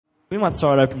We might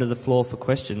throw it open to the floor for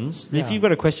questions. Yeah. If you've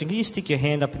got a question, can you stick your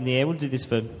hand up in the air? We'll do this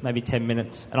for maybe 10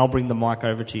 minutes, and I'll bring the mic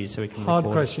over to you so we can Hard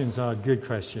record. questions are good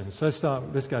questions. So let's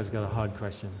start. This guy's got a hard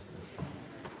question.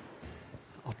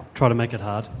 I'll try to make it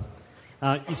hard.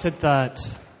 You said that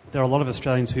there are a lot of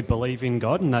Australians who believe in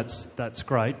God, and that's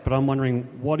great, but I'm wondering,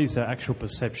 what is their actual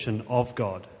perception of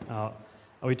God? Are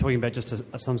we talking about just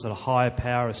some sort of higher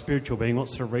power, a spiritual being? What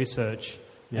sort of research?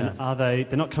 Yeah. And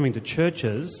they're not coming to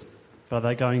churches, but are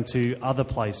they going to other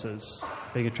places,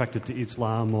 being attracted to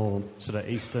Islam or sort of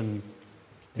Eastern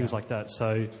things like that?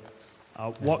 So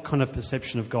what kind of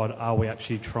perception of God are we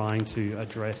actually trying to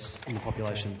address in the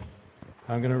population?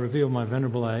 I'm going to reveal my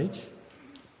venerable age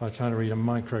by trying to read a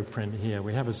micro print here.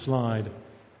 We have a slide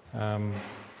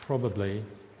probably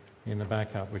in the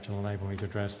backup which will enable me to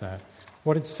address that.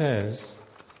 What it says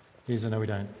is, no we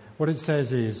don't, what it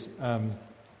says is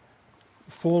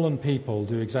fallen people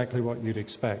do exactly what you'd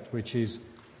expect, which is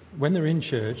when they're in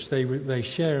church, they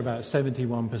share about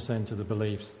 71% of the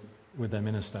beliefs with their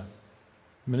minister.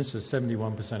 The minister is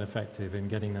 71% effective in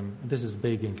getting them, this is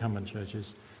big incumbent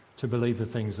churches, to believe the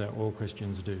things that all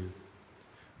Christians do.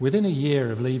 Within a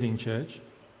year of leaving church,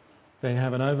 they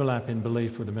have an overlap in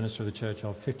belief with the minister of the church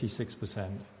of 56%.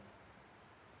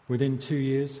 Within 2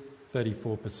 years,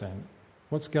 34%.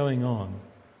 What's going on?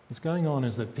 What's going on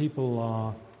is that people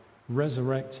are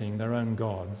resurrecting their own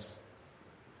gods,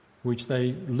 which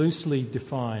they loosely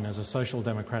define as a social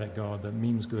democratic God that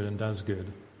means good and does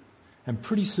good. And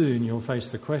pretty soon you'll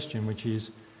face the question, which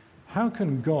is, how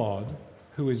can God,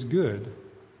 who is good,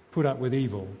 put up with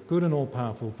evil? Good and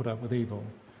all-powerful put up with evil.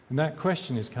 And that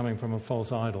question is coming from a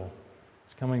false idol.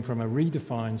 It's coming from a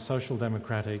redefined social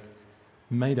democratic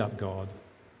made-up God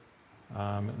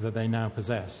that they now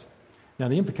possess. Now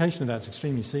the implication of that's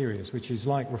extremely serious, which is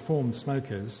like reformed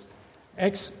smokers,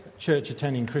 ex-church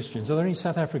attending Christians. Are there any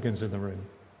South Africans in the room?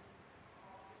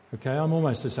 Okay, I'm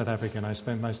almost a South African. I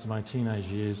spent most of my teenage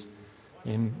years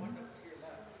in...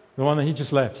 The one that he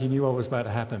just left, he knew what was about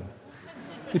to happen.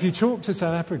 If you talk to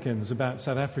South Africans about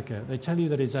South Africa, they tell you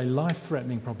that it's a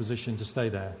life-threatening proposition to stay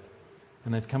there.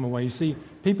 And they've come away. You see,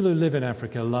 people who live in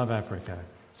Africa love Africa.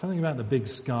 Something about the big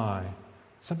sky,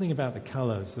 something about the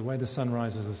colours, the way the sun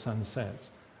rises, the sun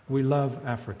sets. We love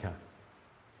Africa.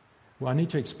 Well, I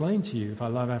need to explain to you, if I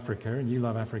love Africa and you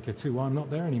love Africa too, why I'm not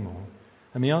there anymore.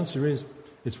 And the answer is,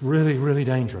 it's really, really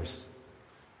dangerous.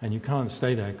 And you can't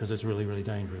stay there because it's really, really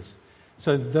dangerous.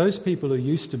 So those people who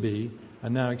used to be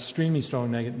are now extremely strong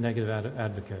negative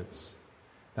advocates.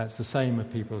 That's the same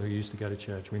with people who used to go to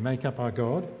church. We make up our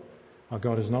God. Our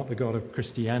God is not the God of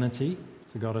Christianity.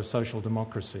 It's the God of social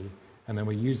democracy. And then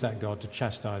we use that God to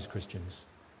chastise Christians.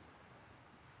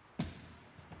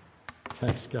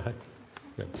 Thanks, guy.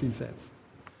 Got 2 sets.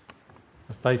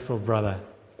 A faithful brother.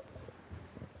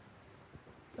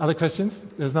 Other questions?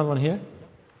 There's another one here.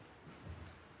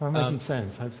 I'm making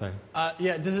sense. Hope so.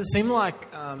 Yeah. Does it seem like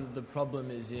the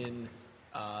problem is in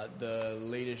the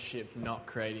leadership not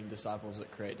creating disciples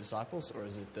that create disciples, or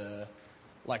is it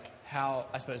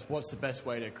I suppose, what's the best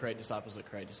way to create disciples that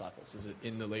create disciples? Is it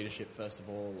in the leadership first of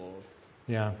all, or?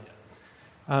 Yeah.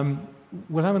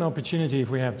 We'll have an opportunity, if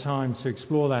we have time, to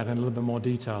explore that in a little bit more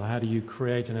detail. How do you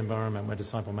create an environment where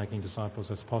disciple-making disciples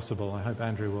is possible? I hope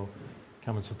Andrew will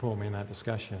come and support me in that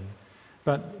discussion.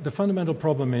 But the fundamental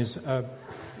problem is,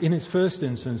 in its first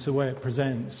instance, the way it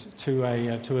presents to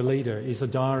a leader is a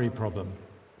diary problem.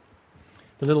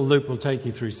 The little loop we'll take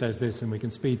you through says this, and we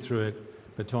can speed through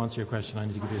it, but to answer your question, I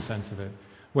need to give you a sense of it.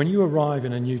 When you arrive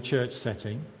in a new church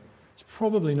setting, it's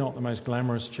probably not the most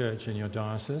glamorous church in your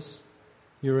diocese.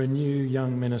 You're a new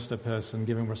young minister person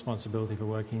given responsibility for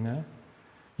working there.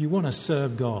 You want to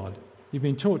serve God. You've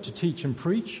been taught to teach and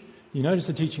preach. You notice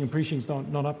the teaching and preaching is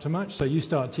not up to much, so you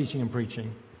start teaching and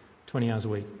preaching 20 hours a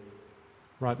week.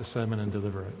 Write the sermon and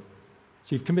deliver it.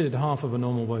 So you've committed half of a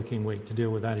normal working week to deal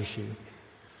with that issue.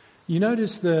 You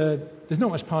notice there's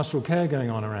not much pastoral care going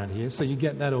on around here, so you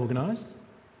get that organised.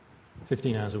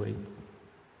 15 hours a week.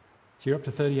 So you're up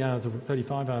to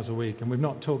 35 hours a week, and we've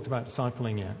not talked about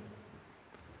discipling yet.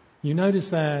 You notice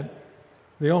that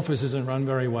the office isn't run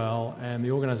very well, and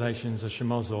the organisation's a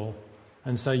schmozzle,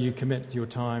 and so you commit your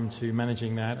time to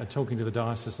managing that and talking to the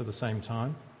diocese at the same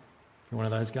time. You're one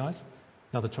of those guys.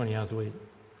 Another 20 hours a week.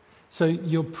 So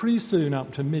you're pretty soon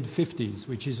up to mid-50s,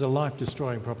 which is a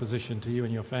life-destroying proposition to you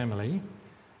and your family,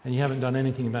 and you haven't done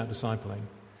anything about discipling.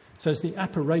 So it's the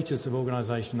apparatus of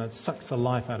organisation that sucks the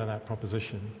life out of that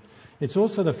proposition. It's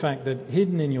also the fact that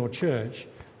hidden in your church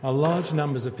are large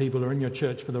numbers of people who are in your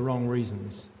church for the wrong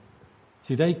reasons.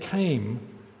 See, they came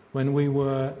when we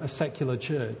were a secular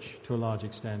church to a large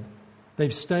extent.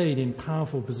 They've stayed in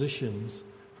powerful positions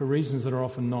for reasons that are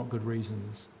often not good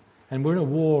reasons. And we're in a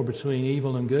war between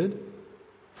evil and good.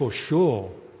 For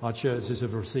sure, our churches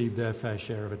have received their fair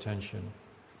share of attention.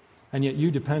 And yet you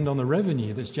depend on the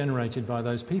revenue that's generated by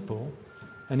those people.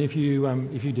 And if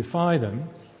you defy them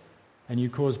and you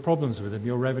cause problems with them,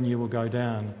 your revenue will go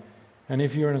down. And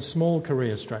if you're in a small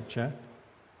career structure,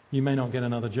 you may not get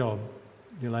another job.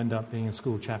 You'll end up being a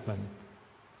school chaplain.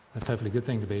 That's a perfectly good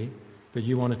thing to be, but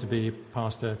you wanted to be a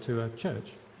pastor to a church.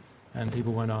 And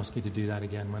people won't ask you to do that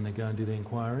again when they go and do the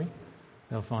inquiry.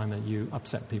 They'll find that you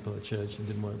upset people at church and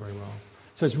didn't work very well.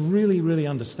 So it's really, really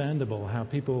understandable how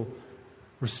people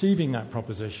receiving that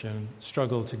proposition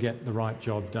struggle to get the right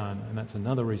job done. And that's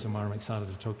another reason why I'm excited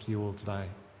to talk to you all today.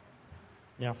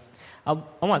 Yeah. I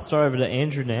might throw over to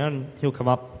Andrew now and he'll come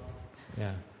up.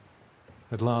 Yeah.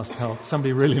 At last help.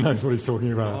 Somebody really knows what he's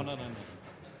talking about. Oh, no.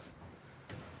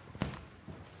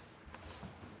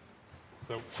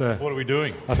 So, what are we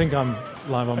doing? I think I'm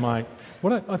live on mic.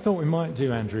 What I thought we might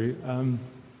do, Andrew,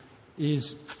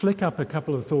 is flick up a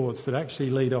couple of thoughts that actually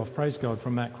lead off, praise God,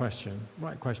 from that question.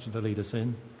 Right question to lead us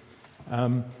in.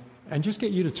 And just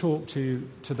get you to talk to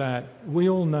that. We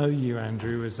all know you,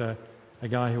 Andrew, as a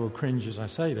guy who will cringe as I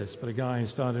say this, but a guy who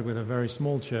started with a very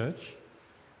small church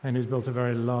and who's built a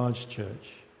very large church.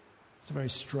 It's a very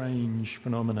strange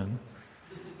phenomenon.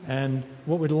 And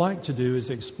what we'd like to do is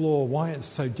explore why it's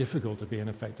so difficult to be an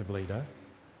effective leader.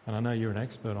 And I know you're an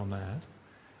expert on that.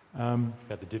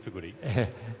 About the difficulty.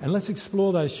 And let's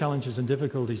explore those challenges and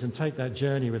difficulties and take that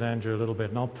journey with Andrew a little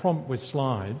bit. And I'll prompt with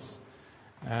slides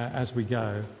as we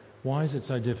go. Why is it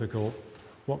so difficult?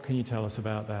 What can you tell us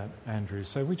about that, Andrew?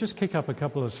 So we just kick up a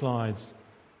couple of slides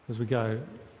as we go.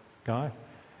 Guy?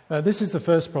 This is the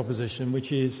first proposition,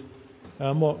 which is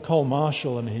what Cole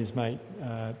Marshall and his mate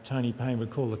Tony Payne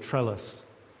would call the trellis,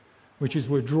 which is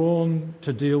we're drawn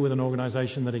to deal with an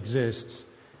organisation that exists,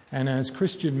 and as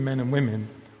Christian men and women,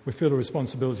 we feel a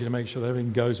responsibility to make sure that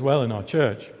everything goes well in our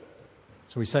church.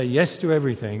 So we say yes to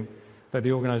everything that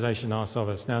the organisation asks of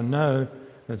us. Now know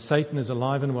that Satan is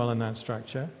alive and well in that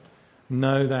structure,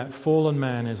 know that fallen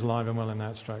man is alive and well in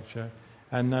that structure,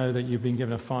 and know that you've been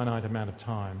given a finite amount of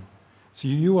time. So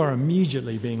you are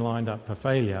immediately being lined up for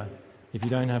failure if you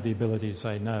don't have the ability to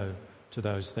say no to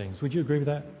those things. Would you agree with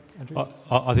that, Andrew?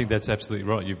 I think that's absolutely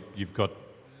right. You've got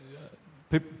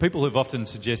people who've often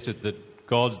suggested that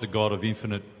God's the God of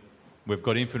infinite. We've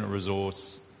got infinite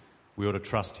resource. We ought to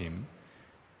trust Him.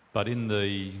 But in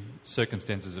the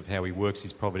circumstances of how He works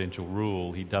His providential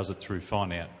rule, He does it through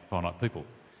finite people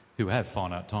who have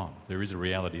finite time. There is a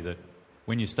reality that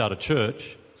when you start a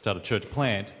church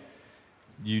plant,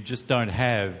 you just don't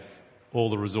have all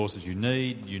the resources you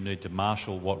need. You need to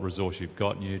marshal what resource you've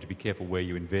got, and you need to be careful where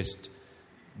you invest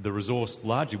the resource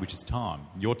largely, which is time,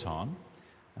 your time.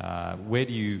 Where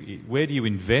do you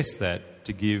invest that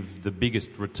to give the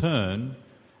biggest return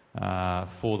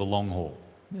for the long haul?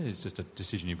 It's just a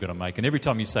decision you've got to make. And every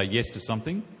time you say yes to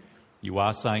something, you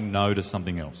are saying no to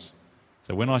something else.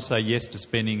 So when I say yes to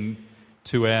spending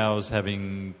 2 hours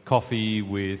having coffee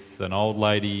with an old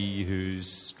lady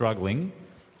who's struggling,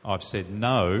 I've said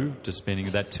no to spending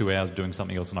that 2 hours doing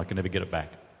something else, and I can never get it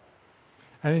back.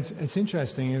 And it's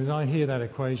interesting, as I hear that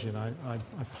equation, I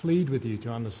plead with you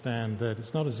to understand that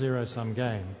it's not a zero-sum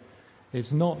game.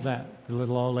 It's not that the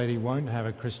little old lady won't have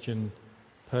a Christian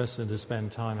person to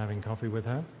spend time having coffee with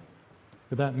her,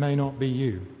 but that may not be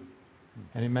you.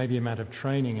 And it may be a matter of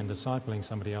training and discipling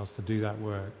somebody else to do that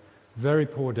work. Very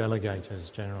poor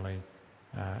delegators, generally,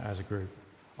 as a group.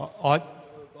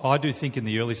 I do think in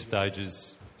the early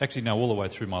stages, actually no, all the way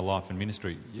through my life and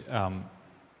ministry,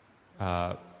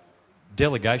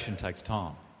 delegation takes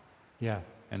time. Yeah.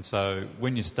 And so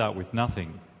when you start with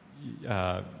nothing,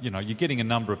 you're getting a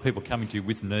number of people coming to you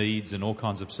with needs and all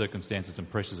kinds of circumstances and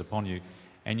pressures upon you,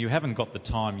 and you haven't got the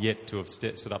time yet to have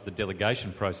set up the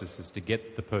delegation processes to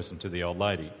get the person to the old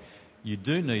lady. You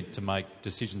do need to make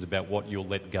decisions about what you'll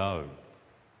let go.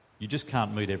 You just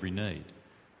can't meet every need.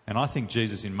 And I think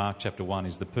Jesus in Mark chapter 1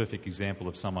 is the perfect example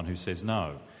of someone who says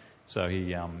no. So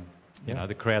he,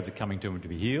 the crowds are coming to him to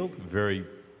be healed. Very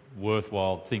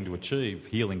worthwhile thing to achieve,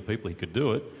 healing people. He could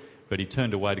do it, but he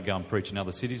turned away to go and preach in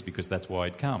other cities because that's why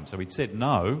he'd come. So he'd said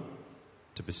no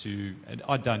to pursue, and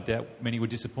I don't doubt many were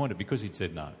disappointed because he'd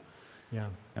said no. Yeah.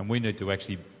 And we need to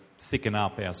actually thicken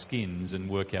up our skins and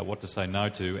work out what to say no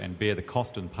to and bear the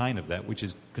cost and pain of that, which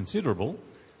is considerable,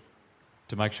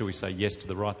 to make sure we say yes to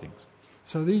the right things.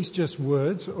 So are these just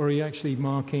words, or are you actually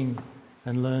marking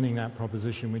and learning that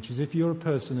proposition, which is if you're a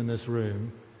person in this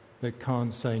room that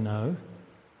can't say no,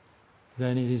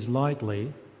 then it is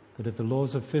likely that if the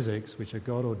laws of physics, which are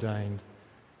God-ordained,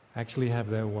 actually have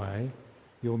their way,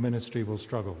 your ministry will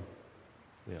struggle.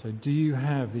 Yeah. So do you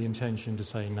have the intention to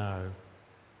say no?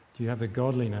 Do you have the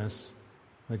godliness,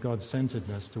 the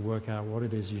God-centeredness to work out what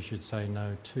it is you should say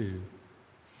no to?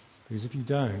 Because if you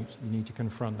don't, you need to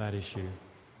confront that issue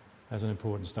as an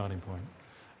important starting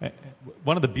point.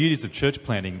 One of the beauties of church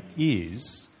planting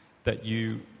is that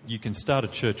you can start a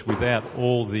church without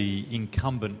all the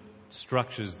incumbent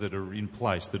structures that are in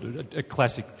place, that are a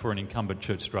classic for an incumbent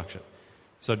church structure.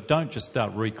 So don't just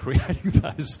start recreating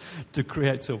those to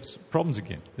create problems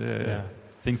again. Yeah.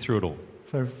 Think through it all.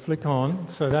 So flick on.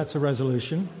 So that's a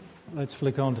resolution. Let's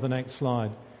flick on to the next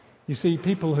slide. You see,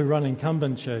 people who run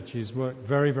incumbent churches work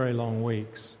very, very long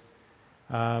weeks.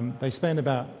 They spend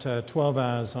about 12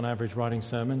 hours on average writing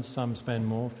sermons. Some spend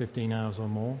more, 15 hours or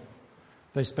more.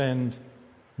 They spend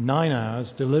 9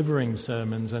 hours delivering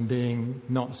sermons and being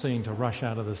not seen to rush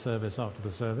out of the service after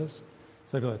the service.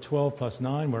 So they've got 12 plus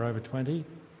 9, we're over 20.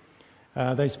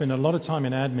 They spend a lot of time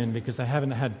in admin because they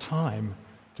haven't had time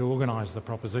to organise the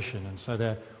proposition. And so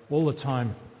they're all the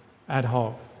time ad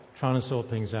hoc, trying to sort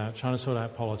things out, trying to sort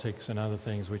out politics and other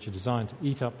things which are designed to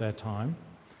eat up their time.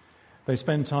 They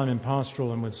spend time in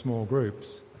pastoral and with small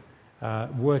groups,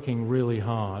 working really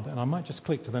hard. And I might just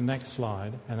click to the next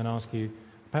slide and then ask you,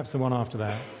 perhaps the one after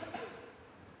that.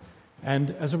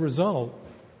 And as a result,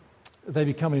 they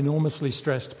become enormously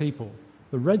stressed people.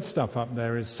 The red stuff up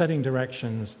there is setting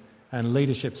directions and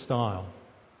leadership style.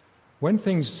 When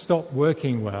things stop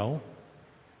working well,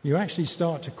 you actually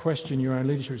start to question your own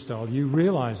leadership style. You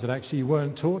realize that actually you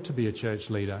weren't taught to be a church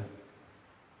leader.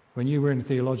 When you were in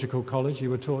theological college, you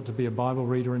were taught to be a Bible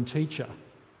reader and teacher.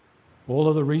 All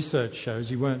of the research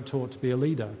shows you weren't taught to be a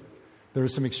leader. There are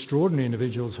some extraordinary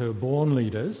individuals who are born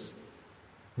leaders.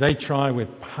 They try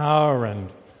with power and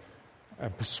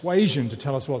persuasion to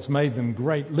tell us what's made them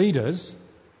great leaders.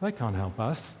 They can't help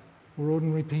us. We're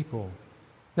ordinary people.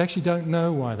 They actually don't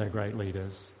know why they're great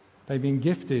leaders. They've been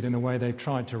gifted in a way they've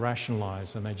tried to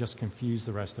rationalize, and they just confuse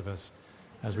the rest of us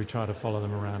as we try to follow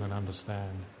them around and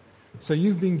understand. So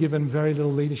you've been given very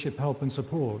little leadership help and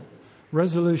support.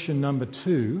 Resolution number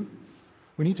 2,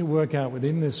 we need to work out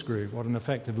within this group what an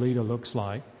effective leader looks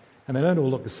like. And they don't all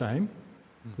look the same,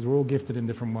 because we're all gifted in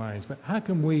different ways. But how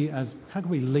can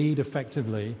we lead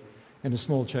effectively in a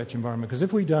small church environment? Because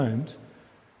if we don't,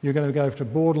 you're going to go to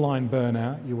borderline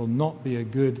burnout. You will not be a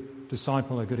good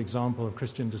disciple, a good example of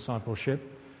Christian discipleship.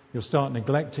 You'll start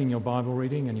neglecting your Bible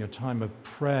reading and your time of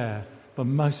prayer, the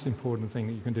most important thing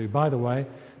that you can do. By the way,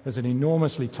 there's an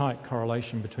enormously tight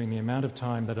correlation between the amount of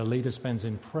time that a leader spends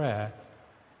in prayer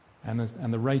and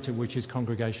the rate at which his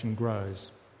congregation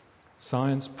grows.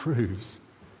 Science proves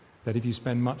that if you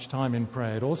spend much time in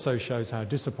prayer, it also shows how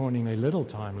disappointingly little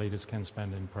time leaders can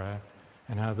spend in prayer,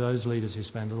 and how those leaders who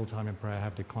spend little time in prayer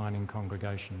have declining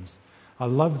congregations. I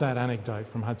love that anecdote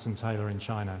from Hudson Taylor in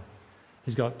China.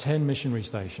 He's got 10 missionary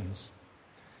stations.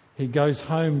 He goes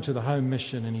home to the home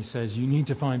mission and he says, you need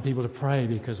to find people to pray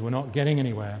because we're not getting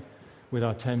anywhere with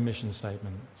our 10 mission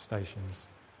stations.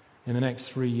 In the next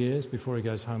 3 years, before he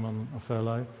goes home on a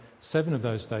furlough, 7 of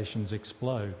those stations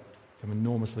explode, become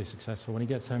enormously successful. When he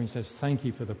gets home, he says, thank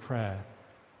you for the prayer.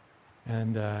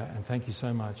 And thank you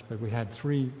so much. But we had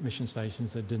 3 mission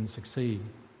stations that didn't succeed.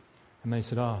 And they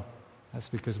said, that's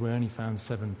because we only found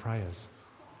 7 prayers.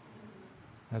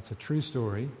 That's a true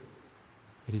story.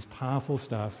 It is powerful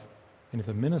stuff. And if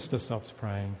the minister stops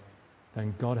praying,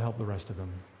 then God help the rest of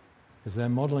them. Because they're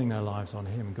modeling their lives on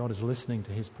him. God is listening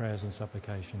to his prayers and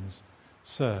supplications.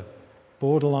 So,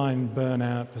 borderline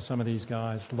burnout for some of these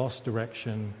guys, lost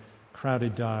direction,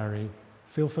 crowded diary.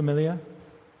 Feel familiar?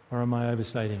 Or am I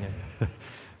overstating it?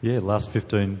 Yeah, last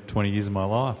 15, 20 years of my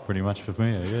life, pretty much for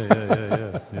me.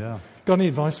 Yeah. Got any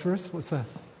advice for us? What's that?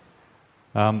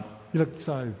 You look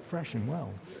so fresh and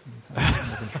well.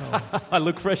 I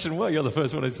look fresh and well. You're the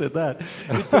first one who said that.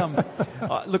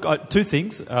 Look, 2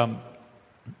 things.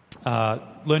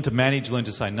 Learn to manage, learn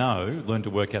to say no, learn to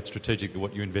work out strategically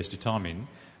what you invest your time in,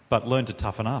 but learn to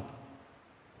toughen up.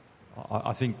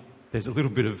 I think there's a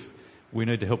little bit of we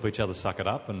need to help each other suck it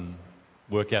up and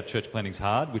work out church planning's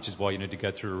hard, which is why you need to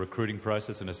go through a recruiting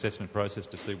process, an assessment process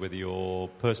to see whether your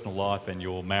personal life and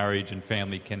your marriage and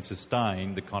family can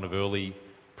sustain the kind of early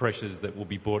pressures that will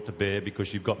be brought to bear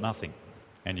because you've got nothing.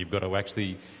 And you've got to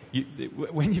actually...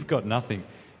 when you've got nothing...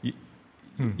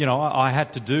 You know, I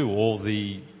had to do all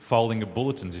the folding of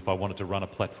bulletins if I wanted to run a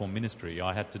platform ministry.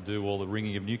 I had to do all the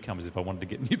ringing of newcomers if I wanted to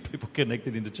get new people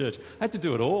connected into church. I had to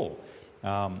do it all.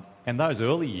 And those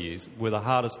early years were the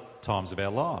hardest times of our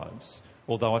lives,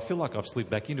 although I feel like I've slid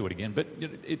back into it again. But,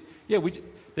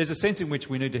 there's a sense in which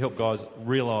we need to help guys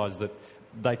realise that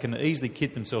they can easily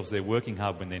kid themselves they're working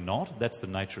hard when they're not. That's the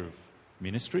nature of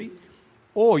ministry.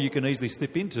 Or you can easily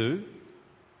slip into,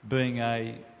 being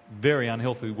a very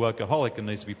unhealthy workaholic and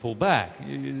needs to be pulled back.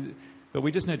 But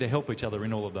we just need to help each other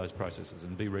in all of those processes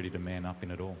and be ready to man up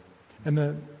in it all. And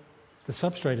the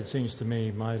substrate, it seems to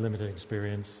me, my limited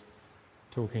experience,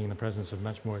 talking in the presence of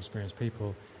much more experienced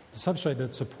people, the substrate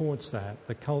that supports that,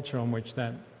 the culture on which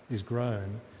that is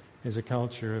grown, is a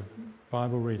culture of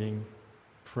Bible reading,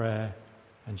 prayer,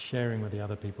 and sharing with the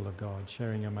other people of God,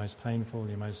 sharing your most painful,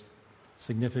 your most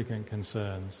significant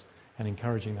concerns, and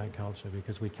encouraging that culture,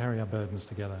 because we carry our burdens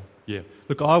together. Yeah.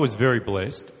 Look, I was very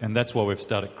blessed, and that's why we're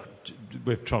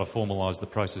trying to formalise the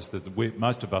process that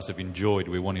most of us have enjoyed.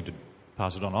 We're wanting to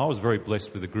pass it on. I was very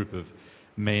blessed with a group of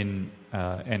men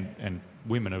and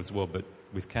women as well, but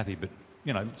with Kathy, but,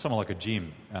 you know, someone like a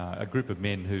Jim, a group of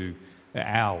men who,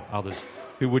 Al, others,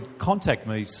 who would contact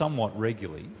me somewhat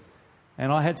regularly,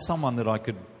 and I had someone that I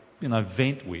could, you know,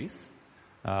 vent with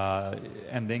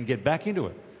and then get back into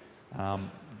it.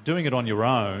 Doing it on your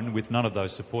own with none of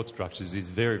those support structures is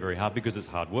very, very hard because it's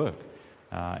hard work.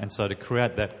 And so to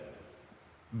create that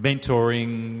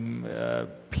mentoring,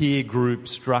 peer group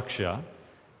structure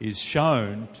is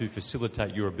shown to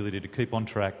facilitate your ability to keep on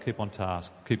track, keep on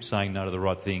task, keep saying no to the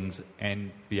right things,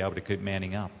 and be able to keep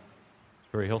manning up.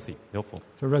 It's very healthy, helpful.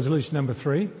 So resolution number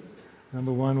 3.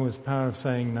 Number 1 was power of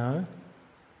saying no.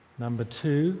 Number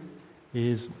 2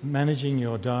 is managing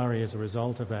your diary as a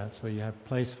result of that, so you have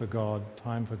place for God,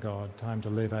 time to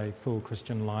live a full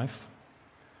Christian life.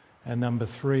 And number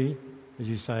 3, as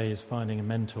you say, is finding a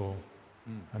mentor,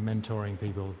 and mentoring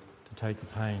people to take the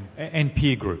pain. And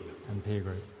peer group. And peer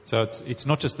group. So it's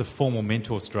not just the formal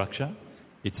mentor structure,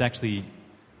 it's actually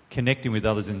connecting with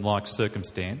others in like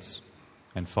circumstance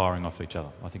and firing off each other.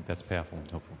 I think that's powerful and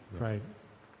helpful. Yeah. Great.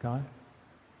 Guy?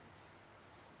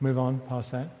 Move on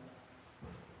past that.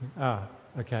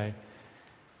 Okay.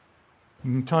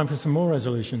 Time for some more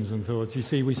resolutions and thoughts. You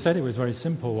see, we said it was very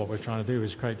simple. What we're trying to do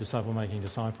is create disciple-making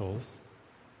disciples.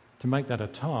 To make that a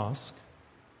task,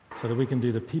 so that we can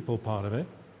do the people part of it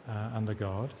under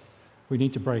God, we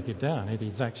need to break it down. It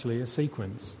is actually a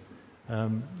sequence.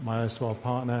 My erstwhile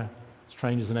partner is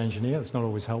trained as an engineer. It's not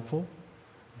always helpful,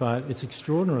 but it's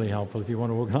extraordinarily helpful if you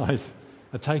want to organise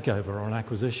a takeover or an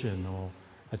acquisition or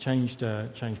a change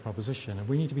proposition. And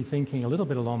we need to be thinking a little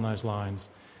bit along those lines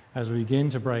as we begin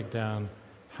to break down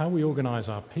how we organise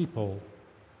our people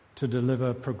to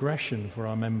deliver progression for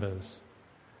our members.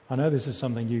 I know this is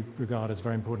something you regard as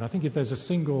very important. I think if there's a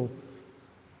single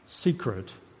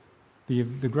secret, the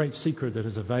great secret that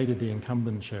has evaded the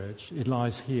incumbent church, it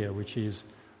lies here, which is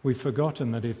we've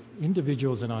forgotten that if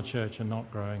individuals in our church are not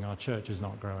growing, our church is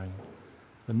not growing.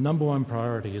 The number one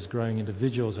priority is growing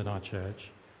individuals in our church.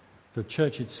 The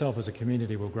church itself as a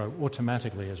community will grow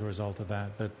automatically as a result of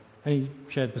that. But any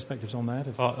shared perspectives on that?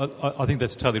 I think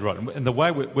that's totally right. And the way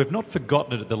we've not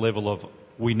forgotten it at the level of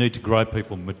we need to grow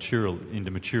people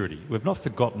into maturity. We've not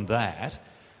forgotten that.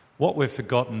 What we've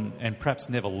forgotten and perhaps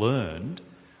never learned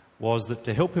was that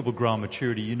to help people grow in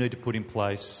maturity, you need to put in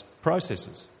place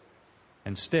processes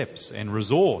and steps and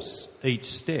resource each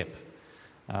step.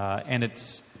 And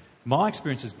it's my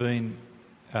experience has been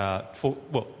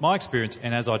my experience,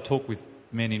 and as I talk with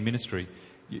men in ministry,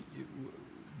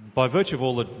 by virtue of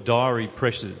all the diary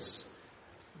pressures,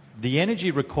 the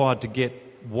energy required to get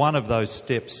one of those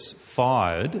steps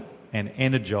fired and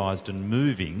energised and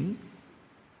moving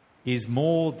is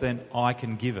more than I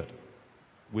can give it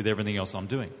with everything else I'm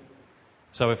doing.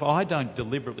 So if I don't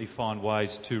deliberately find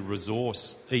ways to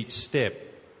resource each step,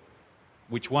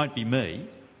 which won't be me,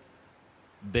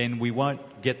 then we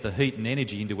won't get the heat and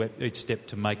energy into each step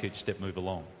to make each step move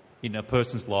along in a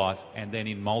person's life and then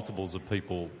in multiples of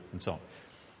people and so on.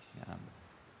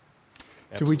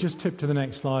 Should we just tip to the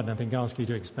next slide and I think ask you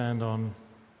to expand on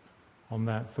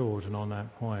that thought and on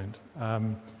that point?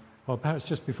 Well, perhaps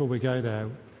just before we go there,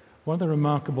 one of the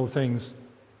remarkable things,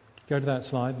 go to that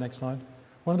slide, next slide.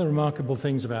 One of the remarkable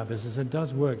things about this is it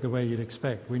does work the way you'd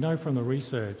expect. We know from the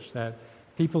research that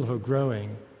people who are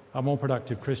growing are more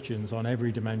productive Christians on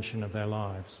every dimension of their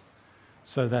lives.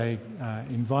 So they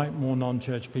invite more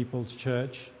non-church people to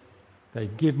church, they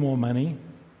give more money,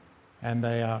 and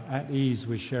they are at ease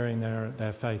with sharing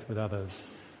their faith with others.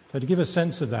 So to give a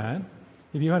sense of that,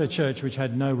 if you had a church which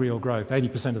had no real growth,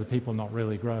 80% of the people not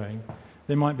really growing,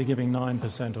 they might be giving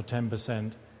 9% or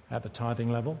 10% at the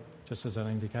tithing level, just as an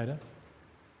indicator.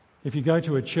 If you go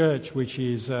to a church which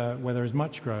is where there is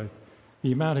much growth,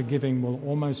 the amount of giving will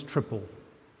almost triple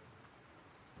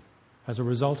as a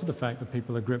result of the fact that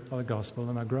people are gripped by the gospel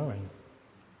and are growing.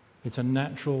 It's a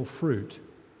natural fruit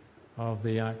of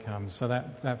the outcomes. So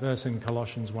that verse in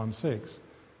Colossians 1:6,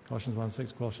 Colossians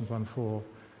 1:4,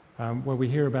 where we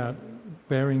hear about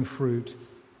bearing fruit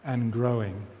and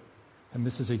growing. And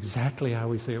this is exactly how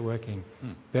we see it working.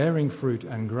 Bearing fruit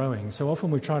and growing. So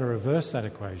often we try to reverse that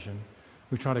equation.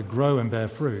 We try to grow and bear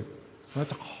fruit. Well,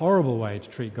 that's a horrible way to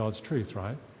treat God's truth,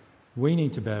 right? We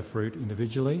need to bear fruit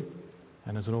individually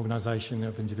and as an organisation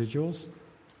of individuals,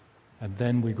 and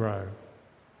then we grow.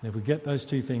 And if we get those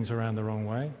two things around the wrong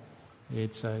way,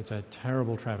 it's a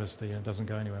terrible travesty and it doesn't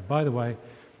go anywhere. By the way,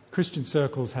 Christian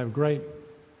circles have great,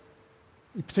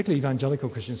 particularly evangelical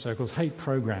Christian circles, hate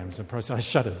programs and process. I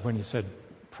shuddered when you said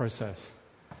process.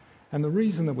 And the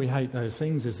reason that we hate those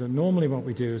things is that normally what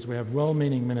we do is we have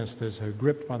well-meaning ministers who are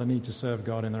gripped by the need to serve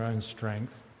God in their own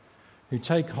strength, who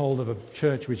take hold of a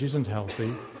church which isn't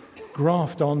healthy,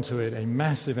 graft onto it a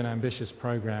massive and ambitious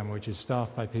program which is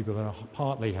staffed by people that are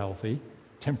partly healthy,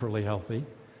 temporarily healthy,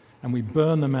 and we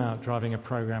burn them out driving a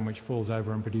program which falls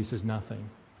over and produces nothing.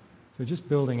 So just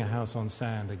building a house on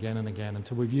sand again and again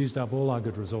until we've used up all our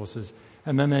good resources,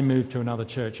 and then they move to another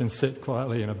church and sit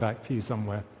quietly in a back pew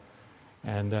somewhere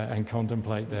and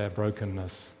contemplate their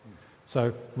brokenness.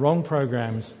 So wrong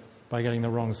programs by getting the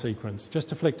wrong sequence. Just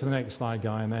to flick to the next slide,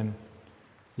 Guy, and then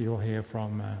you'll hear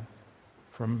from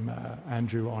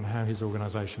Andrew on how his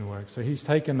organisation works. So he's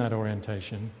taken that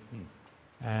orientation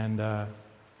and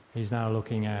he's now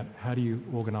looking at how do you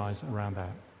organise around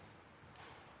that.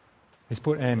 He's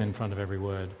put M in front of every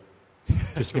word.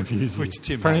 Just confuse you. Which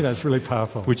Tim Apparently hates. that's really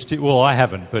powerful. Well, I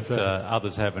haven't, but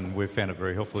others have, and we've found it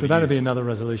very helpful. So that'll be another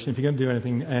resolution. If you're going to do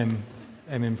anything, M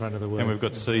in front of the word. And we've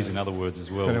got C's in other words as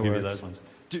well. Then We'll it give you works. those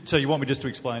ones. So you want me just to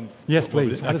explain? Yes, what we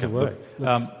please. did? How does it work?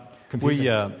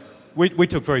 We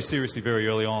took very seriously very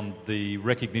early on the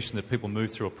recognition that people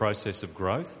move through a process of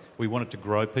growth. We wanted to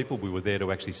grow people. We were there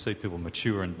to actually see people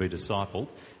mature and be discipled.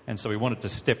 And so we wanted to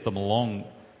step them along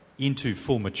into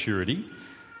full maturity.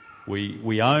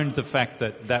 We owned the fact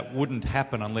that that wouldn't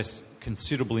happen unless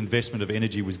considerable investment of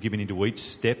energy was given into each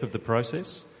step of the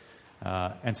process.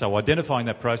 And so identifying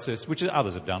that process, which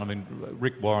others have done. I mean,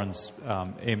 Rick Warren's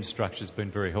M structure has been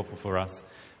very helpful for us.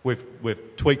 We've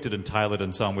tweaked it and tailored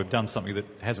and so on. We've done something that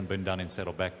hasn't been done in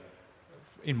Saddleback,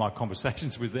 in my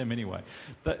conversations with them anyway.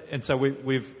 And so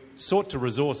we've sought to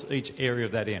resource each area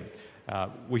of that M.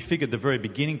 We figured the very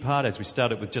beginning part, as we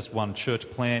started with just one church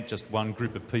plant, just one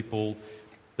group of people,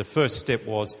 the first step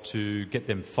was to get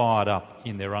them fired up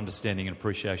in their understanding and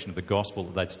appreciation of the gospel,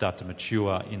 that they'd start to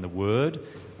mature in the word,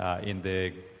 in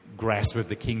their grasp of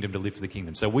the kingdom, to live for the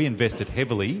kingdom. So we invested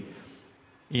heavily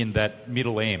in that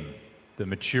middle M, the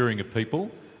maturing of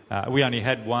people. We only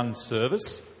had one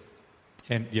service,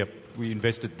 and we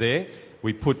invested there.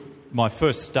 We put, my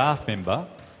first staff member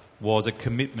was a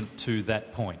commitment to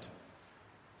that point.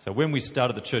 So when we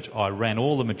started the church, I ran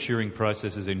all the maturing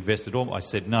processes, invested all. I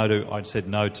said no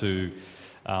to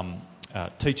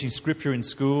teaching scripture in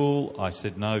school. I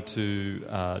said no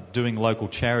to doing local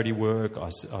charity work. I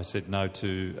said no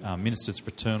to ministers'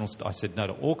 fraternal. I said no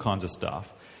to all kinds of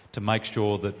stuff to make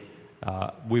sure that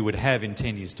we would have in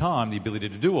 10 years' time the ability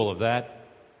to do all of that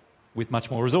with much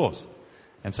more resource.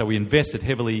 And so we invested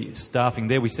heavily staffing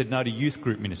there. We said no to youth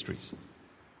group ministries.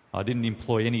 I didn't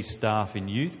employ any staff in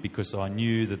youth because I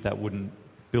knew that wouldn't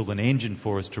build an engine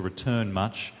for us to return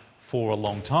much for a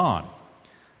long time.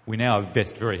 We now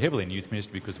invest very heavily in youth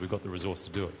ministry because we've got the resource to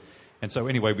do it. And so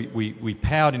anyway, we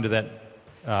powered into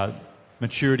that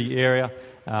maturity area,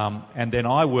 and then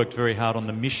I worked very hard on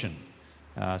the mission.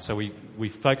 So we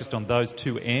focused on those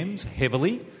two M's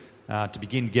heavily to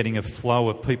begin getting a flow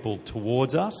of people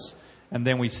towards us, and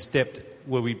then we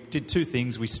did two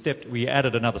things. We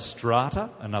added another strata,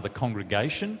 another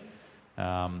congregation.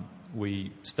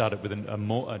 We started with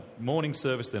a morning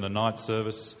service, then a night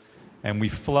service, and we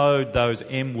flowed those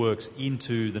M works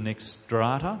into the next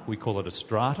strata. We call it a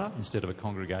strata instead of a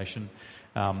congregation.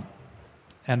 And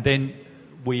then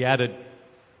we added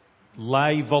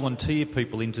lay volunteer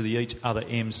people into each other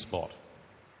M spot.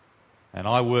 And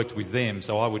I worked with them,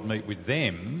 so I would meet with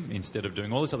them instead of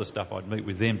doing all this other stuff. I'd meet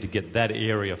with them to get that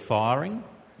area firing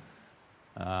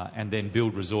and then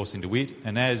build resource into it.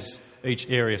 And as each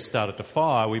area started to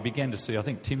fire, we began to see, I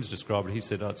think Tim's described it, he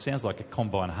said, it sounds like a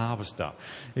combine harvester.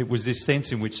 It was this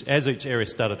sense in which as each area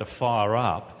started to fire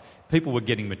up, people were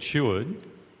getting matured.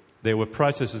 There were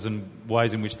processes and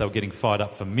ways in which they were getting fired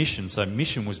up for mission, so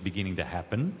mission was beginning to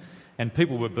happen. And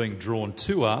people were being drawn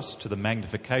to us, to the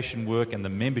magnification work and the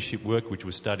membership work, which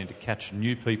was starting to catch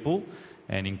new people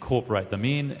and incorporate them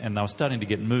in, and they were starting to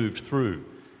get moved through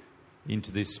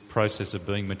into this process of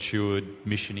being matured,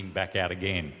 missioning back out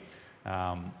again.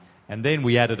 And then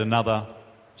we added another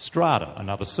strata,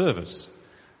 another service,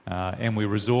 and we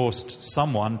resourced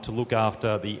someone to look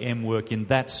after the M work in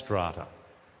that strata.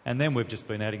 And then we've just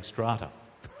been adding strata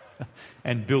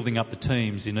and building up the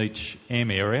teams in each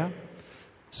M area.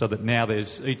 so that now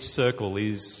each circle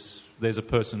there's a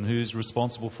person who's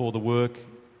responsible for the work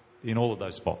in all of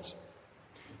those spots.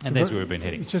 And that's where we've been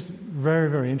heading. It's just very,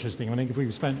 very interesting. I think if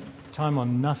we've spent time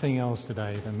on nothing else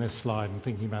today than this slide and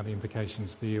thinking about the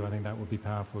implications for you, I think that would be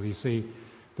powerful. You see,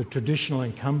 the traditional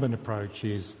incumbent approach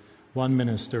is one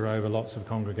minister over lots of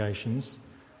congregations,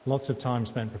 lots of time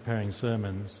spent preparing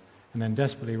sermons, and then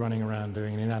desperately running around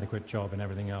doing an inadequate job and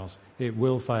everything else. It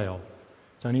will fail.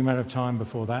 It's only a matter of time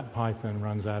before that python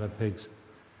runs out of pigs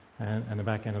and the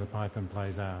back end of the python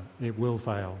plays out. It will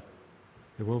fail.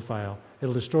 It will fail.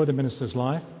 It'll destroy the minister's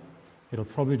life. It'll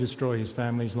probably destroy his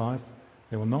family's life.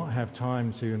 They will not have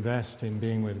time to invest in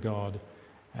being with God,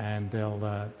 and they'll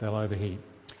overheat.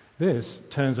 This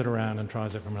turns it around and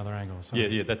tries it from another angle. So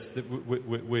Yeah.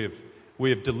 We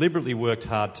have deliberately worked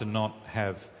hard to not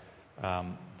have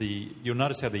You'll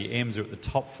notice how the M's are at the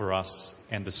top for us,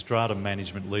 and the strata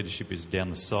management leadership is down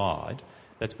the side.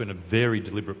 That's been a very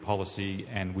deliberate policy,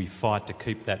 and we fight to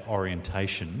keep that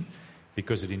orientation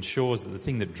because it ensures that the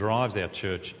thing that drives our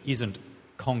church isn't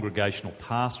congregational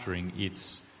pastoring,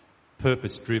 it's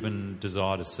purpose-driven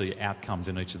desire to see outcomes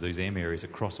in each of these M areas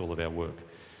across all of our work.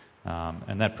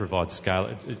 And that provides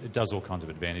scale. It does all kinds of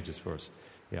advantages for us.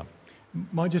 Yeah.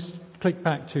 Might just click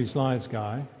back 2 slides,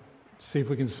 Guy. See if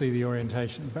we can see the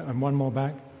orientation. And one more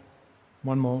back.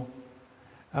 One more.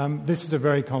 This is a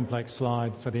very complex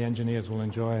slide, so the engineers will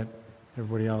enjoy it.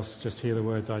 Everybody else, just hear the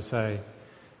words I say.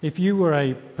 If you were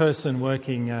a person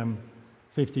working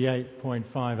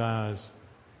 58.5 hours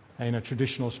in a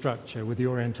traditional structure with the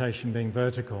orientation being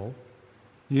vertical,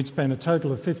 you'd spend a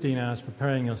total of 15 hours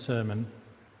preparing your sermon,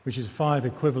 which is 5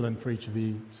 equivalent for each of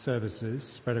the services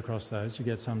spread across those. You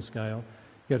get some scale.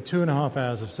 You get 2.5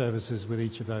 hours of services with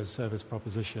each of those service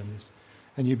propositions,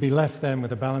 and you'd be left then with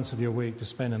the balance of your week to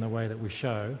spend in the way that we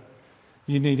show.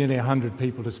 You need nearly 100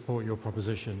 people to support your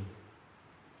proposition.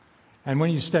 And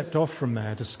when you stepped off from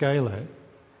there to scale it,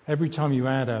 every time you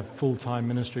add a full-time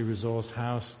ministry resource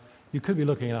house, you could be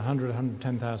looking at $100,000,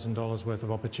 $110,000 worth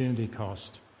of opportunity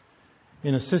cost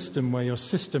in a system where you're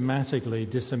systematically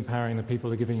disempowering the people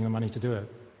who are giving you the money to do it.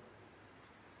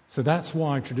 So that's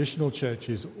why traditional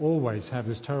churches always have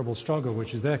this terrible struggle,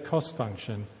 which is their cost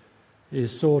function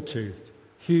is sawtoothed.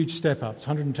 Huge step-ups,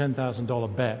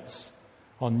 $110,000 bets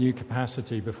on new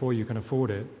capacity before you can afford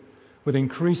it, with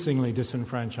increasingly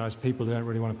disenfranchised people who don't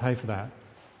really want to pay for that,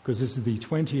 because this is the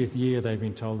 20th year they've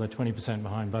been told they're 20%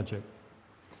 behind budget.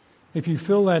 If you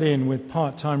fill that in with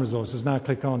part-time resources, now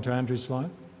click on to Andrew's slide,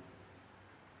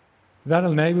 that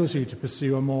enables you to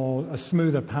pursue a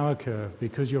smoother power curve,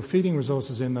 because you're feeding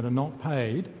resources in that are not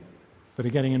paid, but are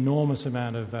getting enormous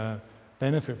amount of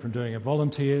benefit from doing it.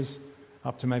 Volunteers,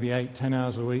 up to maybe 8-10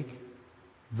 hours a week,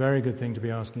 very good thing to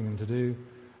be asking them to do.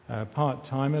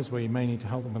 Part-timers, where you may need to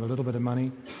help them with a little bit of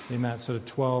money in that sort of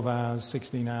 12 hours,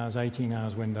 16 hours, 18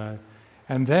 hours window.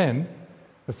 And then,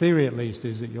 the theory at least,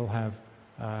 is that you'll have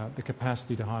the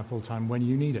capacity to hire full-time when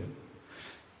you need it.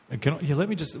 Let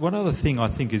me just... One other thing I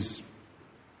think is...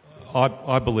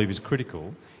 I believe is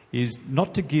critical is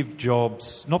not to give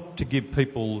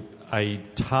people a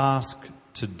task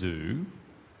to do,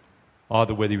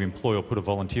 either whether you employ or put a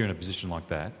volunteer in a position like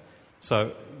that.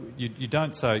 So you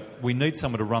don't say, we need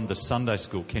someone to run the Sunday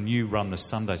school, can you run the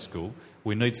Sunday school?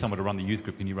 We need someone to run the youth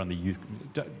group, can you run the youth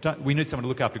group? We need someone to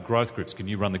look after growth groups, can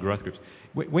you run the growth groups?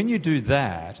 When you do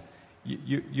that,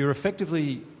 you're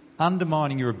effectively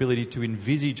undermining your ability to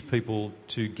envisage people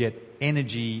to get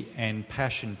energy and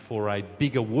passion for a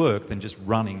bigger work than just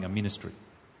running a ministry.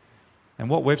 And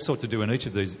what we've sought to do in each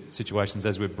of these situations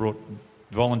as we've brought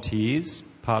volunteers,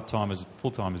 part-timers,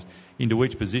 full-timers into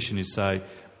each position is say,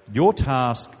 your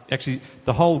task, actually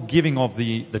the whole giving of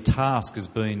the task has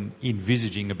been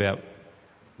envisaging about,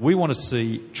 we want to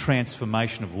see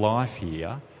transformation of life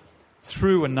here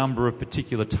through a number of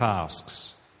particular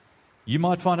tasks. You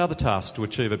might find other tasks to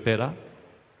achieve it better,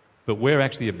 but we're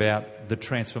actually about the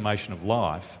transformation of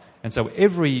life. And so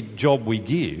every job we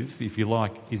give, if you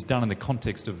like, is done in the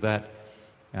context of that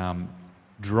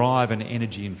drive and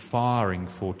energy and firing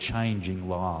for changing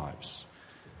lives.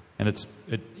 And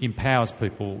it empowers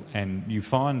people, and you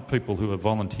find people who are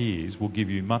volunteers will give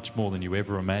you much more than you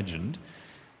ever imagined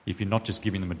if you're not just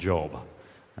giving them a job.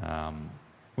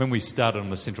 When we started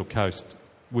on the Central Coast,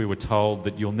 we were told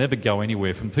that you'll never go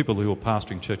anywhere from people who are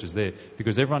pastoring churches there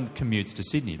because everyone commutes to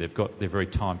Sydney. They're very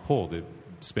time poor. They're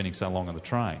spending so long on the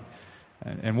train.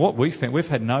 And what we found,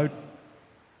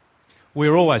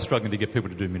 we're always struggling to get people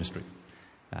to do ministry.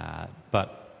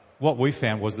 But what we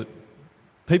found was that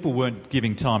people weren't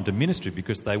giving time to ministry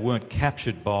because they weren't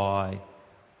captured by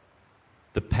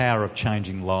the power of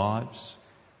changing lives,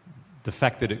 the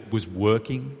fact that it was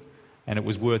working, and it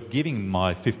was worth giving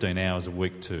my 15 hours a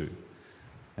week to.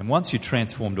 And once you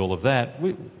transformed all of that,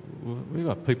 we've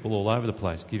got people all over the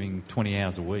place giving 20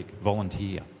 hours a week,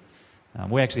 volunteer.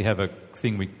 We actually have a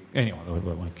thing anyway, I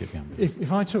won't keep going.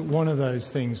 If I took one of those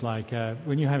things, like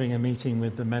when you're having a meeting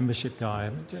with the membership guy,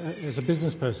 as a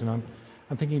business person,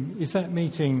 I'm thinking, is that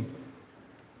meeting,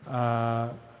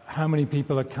 how many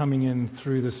people are coming in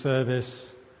through the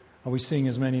service? Are we seeing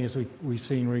as many as we've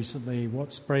seen recently?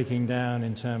 What's breaking down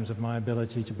in terms of my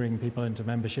ability to bring people into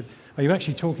membership? Are you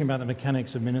actually talking about the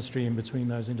mechanics of ministry in between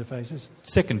those interfaces?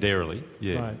 Secondarily,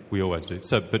 yeah, right. We always do.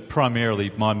 But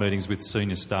primarily my meetings with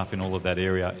senior staff in all of that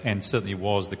area, and certainly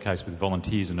was the case with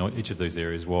volunteers in each of these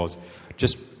areas, was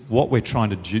just what we're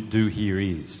trying to do here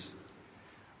is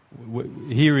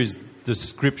the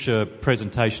scripture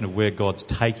presentation of where God's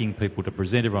taking people to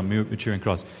present everyone mature in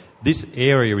Christ. This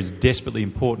area is desperately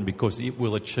important because it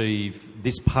will achieve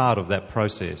this part of that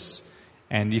process.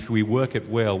 And if we work it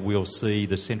well, we'll see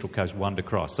the Central Coast wonder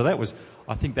Christ. So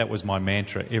I think that was my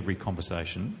mantra every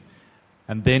conversation.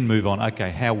 And then move on,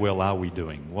 okay, how well are we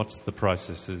doing? What's the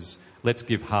processes? Let's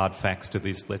give hard facts to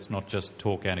this. Let's not just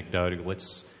talk anecdotal.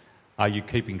 Are you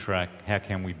keeping track? How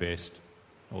can we best?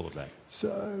 All of that.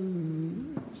 So,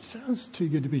 sounds too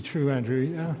good to be true,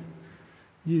 Andrew.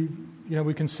 You know,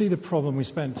 we can see the problem. We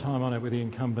spent time on it with the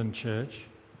incumbent church.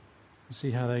 We see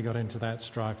how they got into that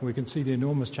strife. We can see the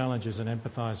enormous challenges and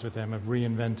empathise with them of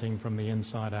reinventing from the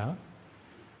inside out.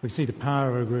 We see the power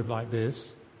of a group like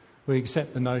this. We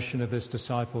accept the notion of this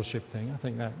discipleship thing. I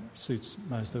think that suits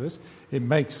most of us. It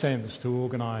makes sense to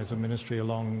organise a ministry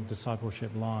along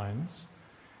discipleship lines.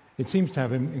 It seems to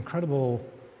have incredible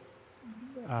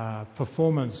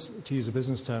performance, to use a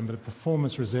business term, but a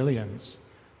performance resilience.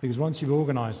 Because once you've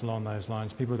organised along those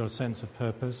lines, people have got a sense of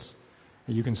purpose.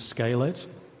 You can scale it.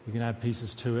 You can add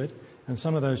pieces to it. And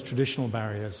some of those traditional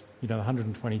barriers, the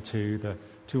 122, the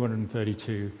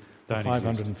 232, the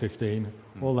 515,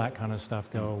 all that kind of stuff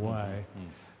go away.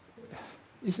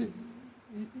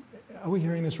 Are we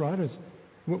hearing this right?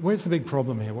 Where's the big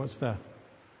problem here? What's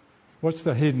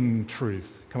the hidden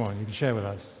truth? Come on, you can share with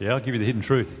us. Yeah, I'll give you the hidden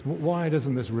truth. Why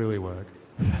doesn't this really work?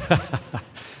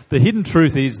 The hidden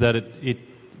truth is that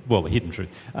the hidden truth.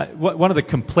 One of the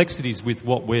complexities with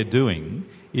what we're doing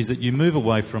is that you move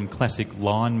away from classic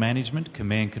line management,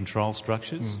 command control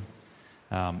structures.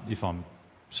 If I'm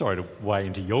sorry to weigh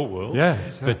into your world,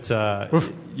 but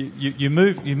you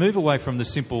move away from the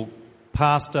simple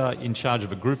pastor in charge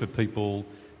of a group of people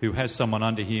who has someone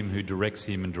under him who directs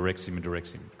him and directs him and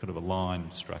directs him, kind of a line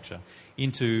structure,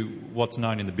 into what's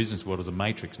known in the business world as a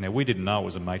matrix. Now, we didn't know it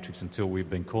was a matrix until we've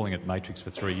been calling it matrix for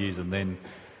 3 years, and then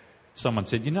someone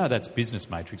said, that's business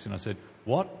matrix. And I said,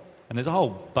 what? And there's a whole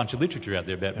bunch of literature out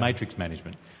there about matrix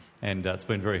management, and it's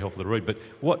been very helpful to read. But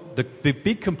what the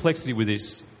big complexity with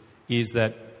this is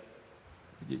that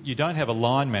you don't have a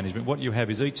line management. What you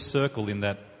have is each circle in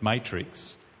that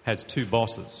matrix has two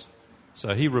bosses.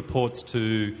 So he reports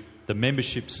to the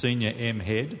membership senior M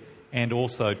head and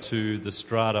also to the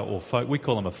strata or we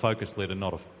call him a focus leader,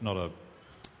 not a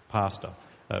pastor,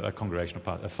 a congregational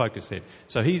pastor, a focus head.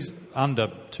 So he's under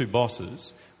two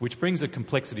bosses, which brings a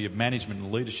complexity of management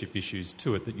and leadership issues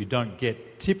to it that you don't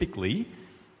get typically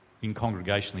in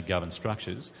congregationally governed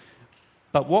structures.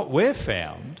 But what we've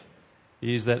found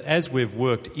is that as we've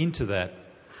worked into that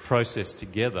process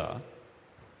together,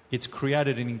 it's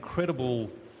created an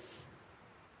incredible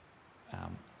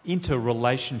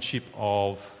interrelationship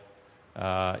of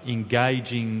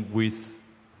engaging with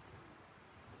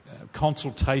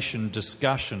consultation,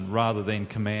 discussion, rather than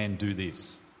command, do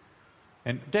this.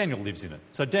 And Daniel lives in it.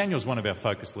 So Daniel's one of our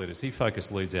focus leaders. He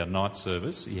focus leads our night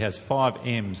service. He has 5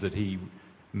 M's that he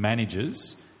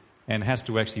manages and has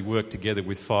to actually work together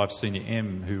with 5 senior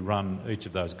M who run each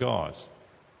of those guys.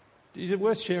 Is it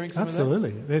worth sharing some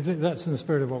Absolutely. of that? Absolutely. That's in the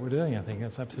spirit of what we're doing, I think.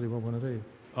 That's absolutely what we want to do.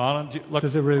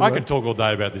 Does it really work? I could talk all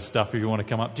day about this stuff if you want to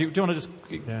come up. Do you want to just...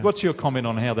 Yeah. What's your comment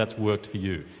on how that's worked for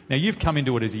you? Now, you've come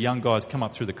into it as a young guy who's come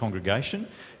up through the congregation.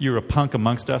 You're a punk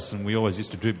amongst us, and we always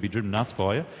used to be driven nuts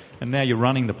by you. And now you're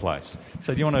running the place.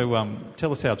 So do you want to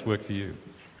tell us how it's worked for you?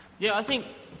 Yeah, I think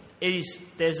it is...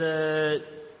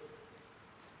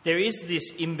 There is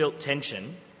this inbuilt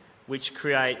tension which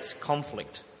creates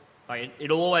conflict. Like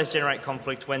it'll always generate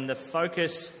conflict when the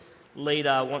focus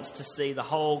leader wants to see the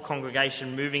whole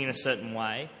congregation moving in a certain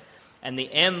way, and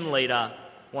the M leader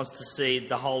wants to see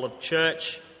the whole of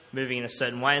church moving in a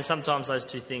certain way. And sometimes those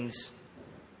two things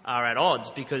are at odds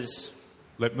because...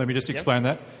 Let me just explain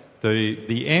that.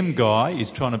 The M guy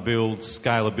is trying to build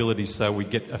scalability so we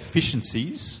get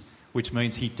efficiencies which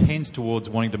means he tends towards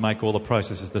wanting to make all the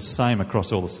processes the same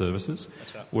across all the services.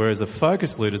 That's right. Whereas the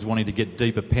focus leader is wanting to get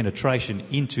deeper penetration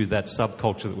into that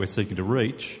subculture that we're seeking to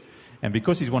reach. And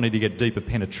because he's wanting to get deeper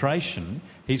penetration,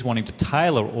 he's wanting to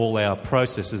tailor all our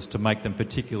processes to make them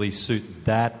particularly suit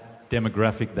that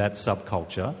demographic, that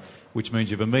subculture, which means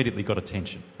you've immediately got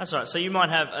attention. That's right. So you might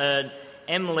have an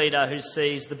M leader who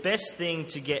sees the best thing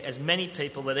to get as many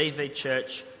people at EV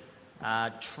Church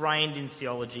trained in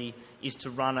theology is to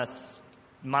run a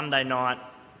Monday night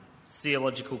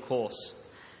theological course.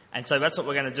 And so that's what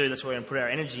we're going to do. That's what we're going to put our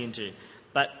energy into.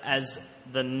 But as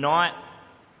the night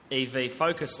EV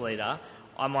focus leader,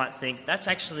 I might think that's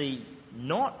actually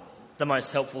not the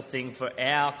most helpful thing for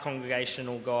our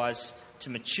congregational guys to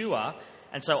mature.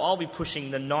 And so I'll be pushing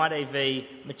the night EV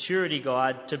maturity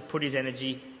guide to put his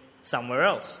energy somewhere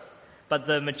else. But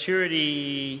the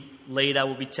maturity leader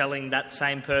will be telling that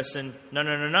same person,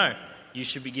 no, you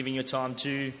should be giving your time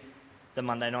to the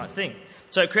Monday night thing.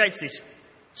 So it creates this,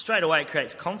 straight away it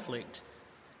creates conflict.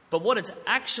 But what it's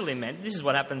actually meant, this is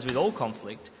what happens with all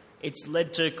conflict, it's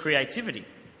led to creativity.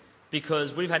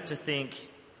 Because we had to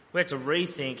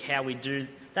rethink how we do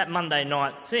that Monday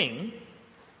night thing.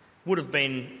 Would have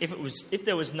been, if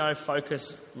there was no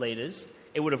focus leaders,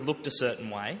 it would have looked a certain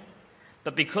way.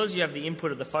 But because you have the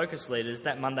input of the focus leaders,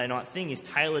 that Monday night thing is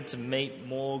tailored to meet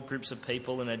more groups of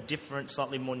people in a different,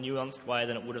 slightly more nuanced way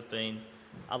than it would have been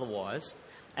otherwise.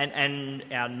 And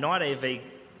our night AV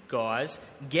guys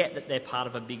get that they're part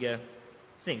of a bigger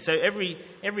thing. So every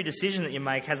decision that you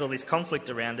make has all this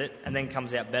conflict around it and then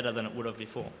comes out better than it would have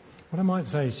before. What I might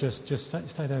say is just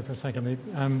stay there for a second.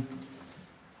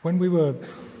 When we were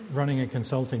running a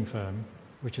consulting firm,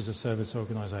 which is a service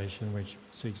organisation which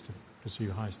seeks to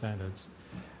pursue high standards,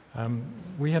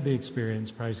 we had the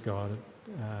experience, praise God,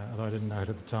 although I didn't know it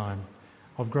at the time,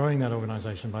 of growing that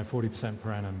organisation by 40%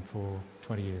 per annum for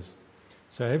 20 years.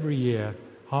 So every year,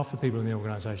 half the people in the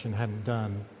organisation hadn't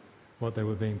done what they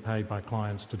were being paid by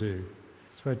clients to do.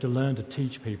 So we had to learn to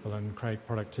teach people and create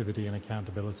productivity and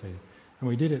accountability. And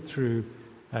we did it through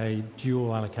a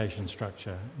dual allocation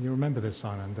structure. You remember this,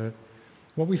 Simon, that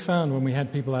what we found when we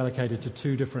had people allocated to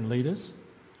two different leaders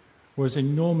was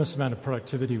enormous amount of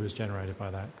productivity was generated by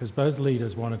that, because both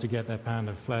leaders wanted to get their pound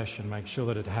of flesh and make sure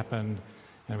that it happened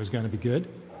and it was going to be good.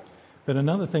 But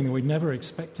another thing that we never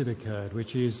expected occurred,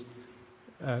 which is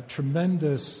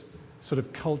tremendous sort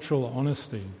of cultural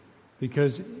honesty.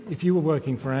 Because if you were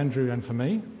working for Andrew and for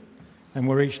me, and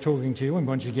we're each talking to you and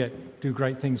want you to do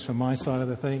great things for my side of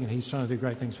the thing, and he's trying to do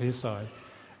great things for his side,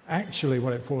 actually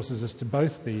what it forces us to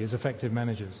both be is effective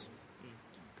managers.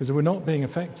 Because if we're not being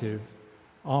effective,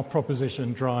 our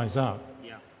proposition dries up.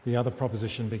 Yeah. The other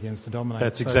proposition begins to dominate.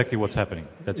 That's exactly what's happening.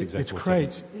 That's exactly what's happening.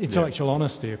 It creates intellectual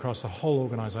honesty across the whole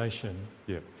organisation.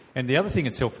 Yeah. And the other thing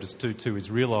it's helped us to too is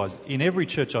realise, in every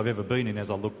church I've ever been in, as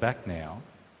I look back now,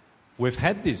 we've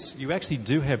had this, you actually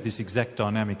do have this exact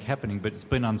dynamic happening, but it's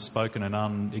been unspoken and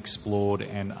unexplored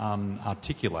and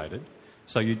unarticulated.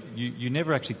 So you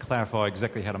never actually clarify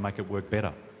exactly how to make it work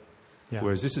better. Yeah.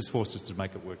 Whereas this has forced us to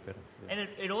make it work better. Yeah. And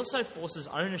it also forces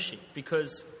ownership,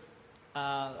 because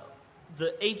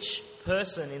each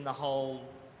person in the whole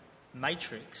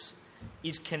matrix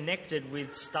is connected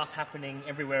with stuff happening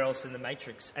everywhere else in the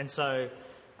matrix. And so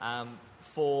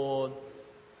for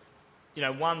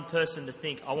one person to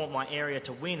think, I want my area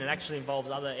to win, it actually involves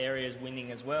other areas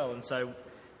winning as well. And so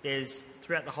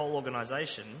throughout the whole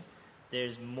organisation,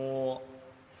 there's more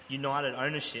united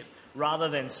ownership, rather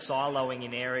than siloing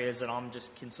in areas that I'm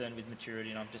just concerned with maturity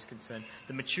and I'm just concerned.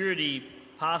 The maturity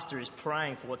pastor is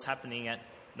praying for what's happening at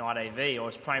Night AV, or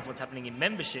is praying for what's happening in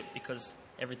membership, because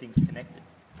everything's connected.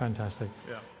 Fantastic.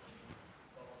 Yeah.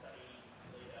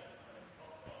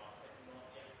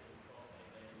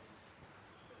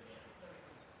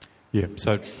 Yeah,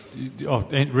 so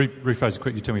rephrase it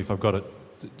quickly, tell me if I've got it.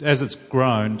 As it's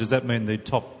grown, does that mean the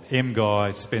top M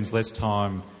guy spends less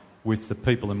time with the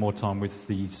people and more time with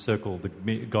the circle, the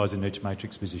guys in each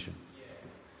matrix position?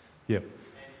 Yeah.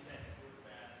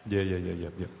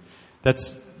 Yeah.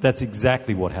 That's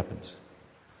exactly what happens.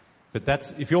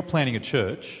 But if you're planning a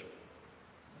church,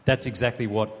 that's exactly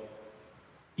what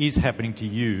is happening to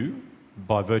you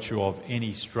by virtue of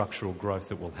any structural growth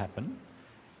that will happen.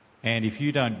 And if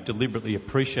you don't deliberately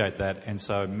appreciate that and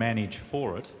so manage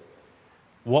for it,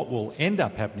 what will end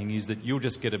up happening is that you'll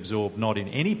just get absorbed not in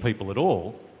any people at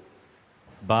all,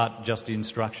 but just in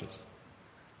structures.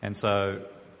 And so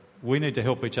we need to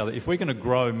help each other. If we're going to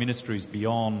grow ministries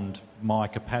beyond my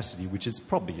capacity, which is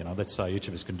probably, let's say each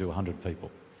of us can do 100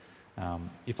 people.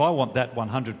 If I want that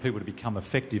 100 people to become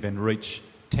effective and reach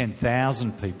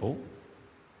 10,000 people,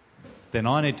 then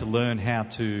I need to learn how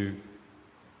to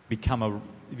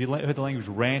have you heard the language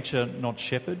rancher, not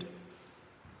shepherd?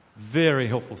 Very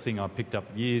helpful thing I picked up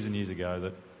years and years ago,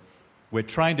 that we're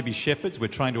trained to be shepherds, we're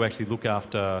trained to actually look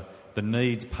after the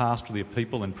needs pastorally of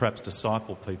people and perhaps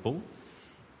disciple people.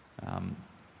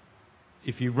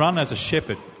 If you run as a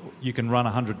shepherd, you can run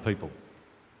 100 people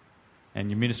and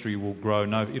your ministry will grow.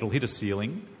 No, it'll hit a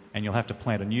ceiling and you'll have to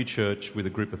plant a new church with a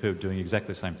group of people doing exactly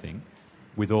the same thing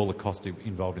with all the cost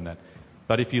involved in that.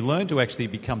 But if you learn to actually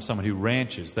become someone who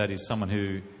ranches, that is someone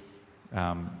who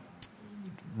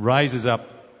raises up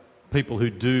people who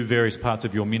do various parts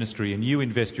of your ministry and you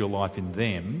invest your life in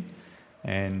them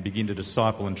and begin to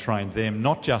disciple and train them,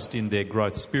 not just in their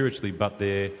growth spiritually, but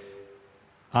their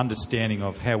understanding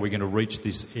of how we're going to reach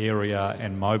this area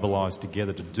and mobilise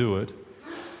together to do it.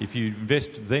 If you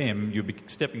invest them, you'll be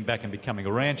stepping back and becoming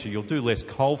a rancher. You'll do less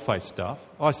coalface stuff.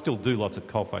 I still do lots of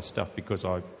coalface stuff because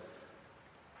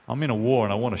I'm in a war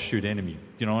and I want to shoot enemy.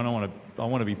 You know, and I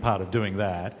want to be part of doing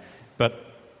that. But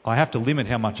I have to limit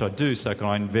how much I do so can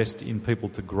I invest in people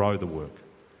to grow the work.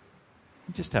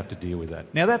 You just have to deal with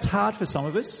that. Now, that's hard for some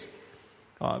of us.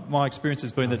 My experience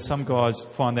has been that some guys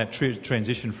find that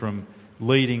transition from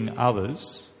leading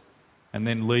others and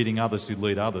then leading others who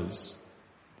lead others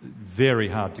very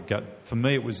hard to go. For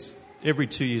me, it was every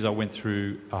 2 years I went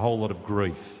through a whole lot of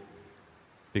grief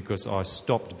because I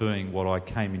stopped being what I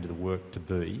came into the work to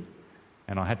be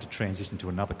and I had to transition to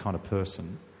another kind of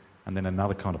person and then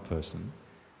another kind of person.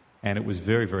 And it was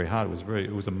very, very hard.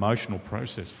 It was an emotional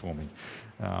process for me.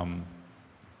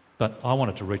 But I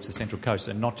wanted to reach the Central Coast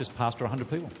and not just pastor 100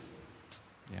 people.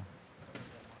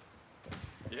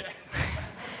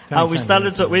 We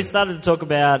started to talk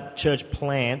about church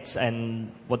plants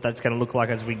and what that's going to look like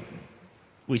as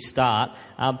we start.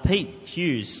 Pete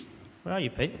Hughes, where are you,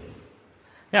 Pete?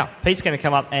 Yeah, Pete's going to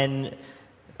come up and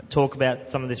talk about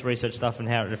some of this research stuff and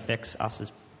how it affects us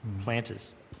as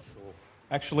planters. Sure.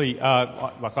 Actually,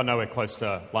 I know we're close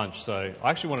to lunch, so I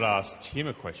actually wanted to ask Tim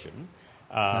a question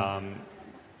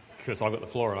because I've got the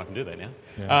floor and I can do that now.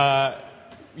 Yeah.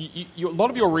 A lot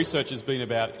of your research has been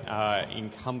about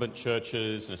incumbent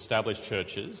churches and established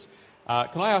churches.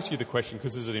 Can I ask you the question,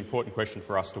 because this is an important question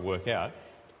for us to work out,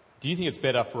 do you think it's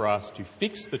better for us to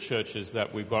fix the churches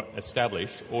that we've got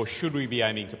established, or should we be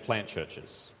aiming to plant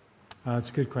churches? That's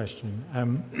a good question.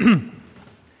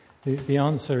 The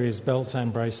answer is belts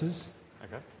and braces.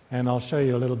 Okay. And I'll show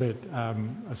you a little bit,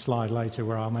 a slide later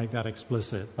where I'll make that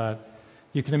explicit. But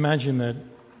you can imagine that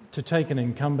to take an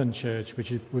incumbent church,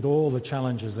 which is with all the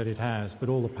challenges that it has, but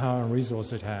all the power and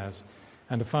resource it has,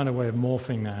 and to find a way of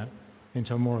morphing that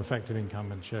into a more effective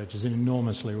incumbent church is an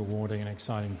enormously rewarding and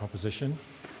exciting proposition.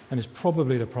 And it's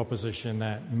probably the proposition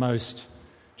that most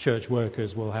church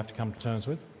workers will have to come to terms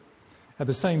with. At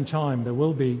the same time, there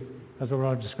will be, as what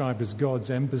I've described as God's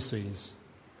embassies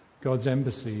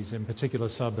in particular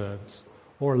suburbs,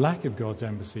 or a lack of God's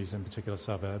embassies in particular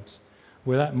suburbs,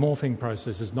 where that morphing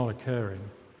process is not occurring,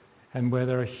 and where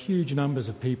there are huge numbers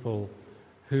of people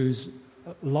whose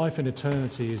life in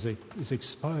eternity is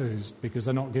exposed because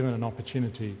they're not given an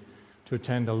opportunity to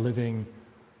attend a living,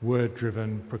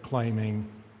 word-driven, proclaiming,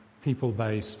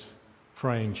 people-based,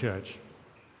 praying church.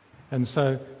 And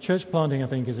so church planting, I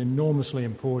think, is enormously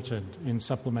important in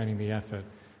supplementing the effort.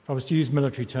 If I was to use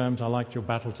military terms, I liked your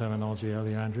battle terminology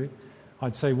earlier, Andrew,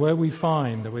 I'd say where we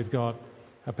find that we've got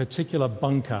a particular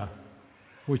bunker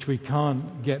which we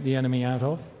can't get the enemy out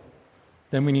of,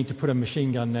 then we need to put a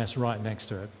machine gun nest right next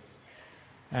to it.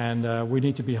 And we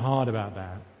need to be hard about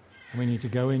that. And we need to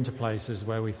go into places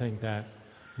where we think that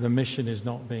the mission is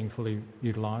not being fully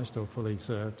utilised or fully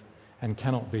served and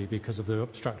cannot be because of the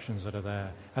obstructions that are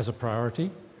there as a priority.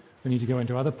 We need to go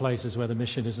into other places where the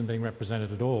mission isn't being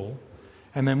represented at all.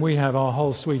 And then we have our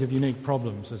whole suite of unique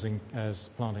problems as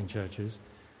planting churches.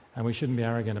 And we shouldn't be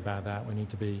arrogant about that. We need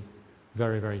to be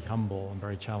very, very humble and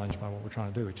very challenged by what we're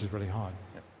trying to do, which is really hard.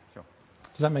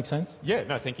 Does that make sense? Yeah,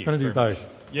 no, thank you. We're going to do both.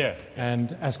 Much. Yeah.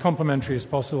 And as complementary as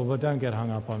possible, but don't get hung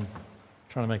up on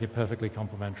trying to make it perfectly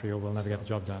complementary or we'll never get the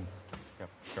job done. Yeah,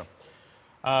 sure.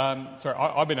 Sorry,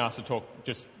 I've been asked to talk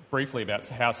just briefly about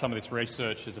how some of this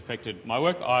research has affected my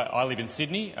work. I live in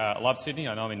Sydney. I love Sydney.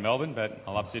 I know I'm in Melbourne, but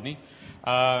I love Sydney.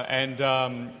 There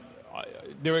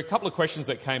were a couple of questions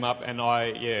that came up, and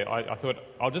I thought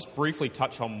I'll just briefly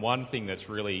touch on one thing that's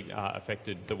really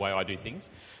affected the way I do things.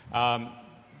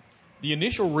 The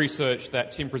initial research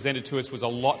that Tim presented to us was a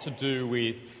lot to do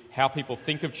with how people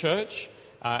think of church.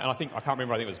 And I can't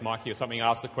remember, I think it was Mikey or something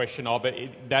asked the question, but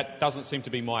that doesn't seem to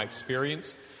be my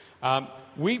experience.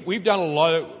 We've done a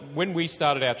lot of, when we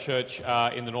started our church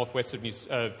in the northwest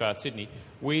of Sydney,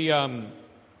 we spent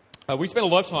a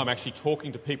lot of time actually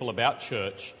talking to people about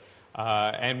church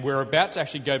And we're about to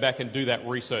actually go back and do that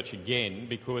research again,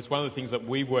 because one of the things that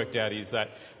we've worked out is that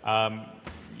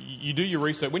you do your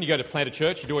research. When you go to plant a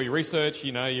church, you do all your research,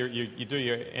 you do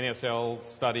your NSL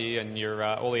study and your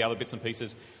all the other bits and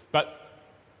pieces. But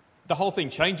the whole thing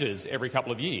changes every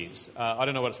couple of years. I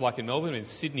don't know what it's like in Melbourne. In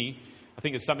Sydney, I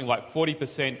think there's something like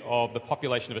 40% of the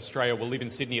population of Australia will live in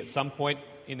Sydney at some point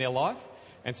in their life.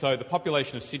 And so the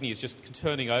population of Sydney is just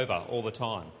turning over all the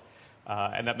time.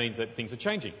 And that means that things are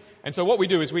changing. And so what we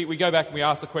do is we go back and we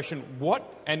ask the question,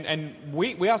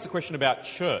 we ask the question about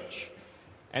church.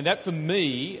 And that, for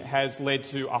me, has led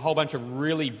to a whole bunch of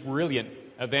really brilliant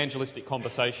evangelistic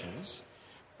conversations.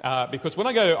 Because when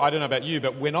I don't know about you,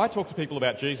 but when I talk to people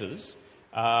about Jesus,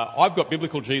 I've got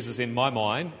biblical Jesus in my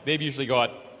mind. They've usually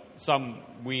got some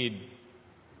weird,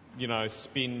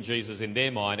 spin Jesus in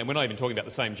their mind. And we're not even talking about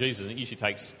the same Jesus. And it usually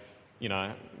takes,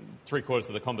 3/4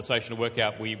 of the conversation to work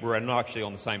out we're not actually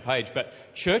on the same page. But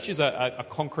church is a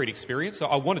concrete experience. So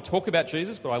I want to talk about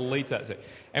Jesus, but I lead to it.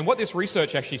 And what this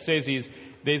research actually says is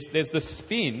there's the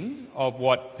spin of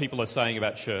what people are saying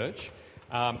about church.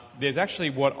 There's actually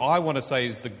what I want to say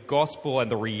is the gospel and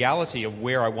the reality of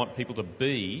where I want people to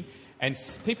be. And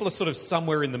people are sort of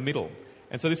somewhere in the middle.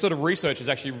 And so this sort of research is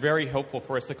actually very helpful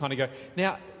for us to kind of go,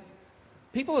 now,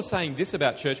 people are saying this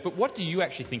about church, but what do you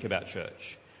actually think about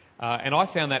church? And I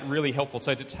found that really helpful.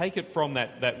 So to take it from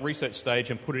that research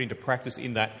stage and put it into practice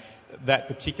in that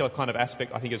particular kind of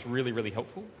aspect, I think is really, really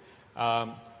helpful.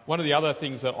 One of the other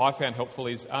things that I found helpful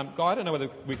is, Guy, I don't know whether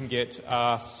we can get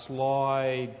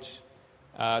slide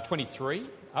 23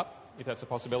 up, if that's a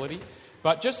possibility.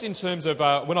 But just in terms of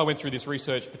when I went through this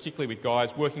research, particularly with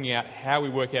guys, working out how we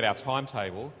work out our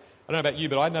timetable, I don't know about you,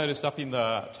 but I noticed up in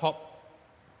the top,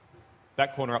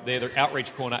 that corner up there, the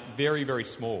outreach corner, very, very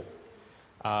small.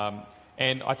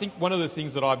 And I think one of the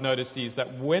things that I've noticed is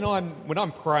that when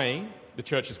I'm praying, the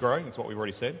church is growing, that's what we've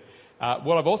already said.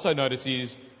 What I've also noticed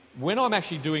is when I'm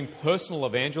actually doing personal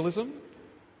evangelism,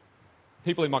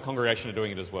 people in my congregation are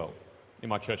doing it as well. In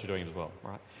my church are doing it as well,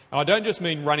 right? And I don't just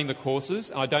mean running the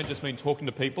courses, and I don't just mean talking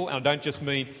to people, and I don't just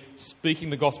mean speaking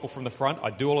the gospel from the front.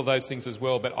 I do all of those things as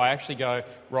well, but I actually go,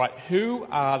 right, who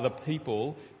are the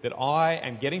people that I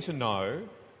am getting to know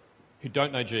who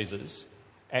don't know Jesus?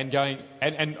 And going,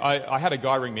 and I had a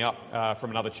guy ring me up from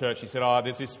another church. He said,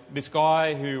 there's this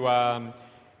guy who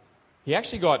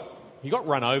he got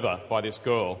run over by this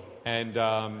girl,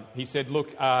 and he said, look,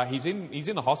 he's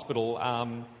in the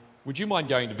hospital. Would you mind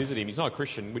going to visit him? He's not a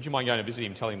Christian. Would you mind going to visit him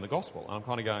and telling him the gospel? And I'm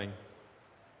kind of going,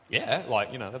 yeah,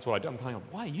 that's what I do. I'm kind of going,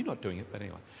 why are you not doing it? But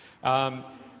anyway.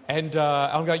 And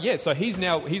I'm going, yeah, so he's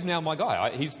now my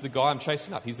guy. He's the guy I'm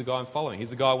chasing up. He's the guy I'm following.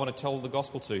 He's the guy I want to tell the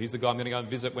gospel to. He's the guy I'm going to go and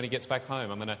visit when he gets back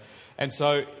home. And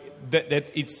so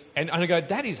I go,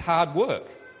 that is hard work.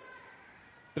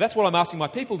 But that's what I'm asking my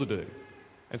people to do.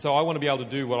 And so I want to be able to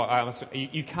do what I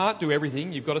you can't do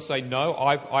everything. You've got to say no.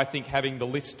 I think having the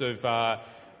list of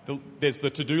there's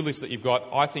the to-do list that you've got.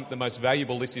 I think the most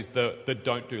valuable list is the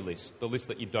don't-do list, the list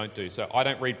that you don't do. So I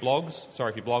don't read blogs. Sorry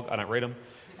if you blog, I don't read them.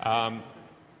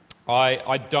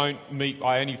 I don't meet.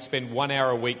 I only spend 1 hour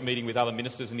a week meeting with other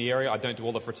ministers in the area. I don't do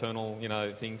all the fraternal,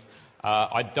 things.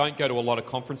 I don't go to a lot of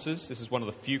conferences. This is one of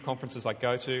the few conferences I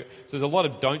go to. So there's a lot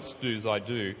of don'ts do's I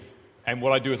do. And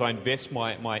what I do is I invest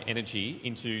my energy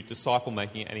into disciple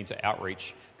making and into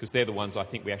outreach, because they're the ones I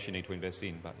think we actually need to invest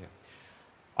in. But yeah,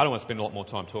 I don't want to spend a lot more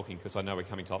time talking because I know we're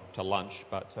coming to lunch.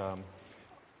 But do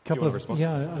you want to respond?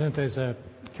 I think there's a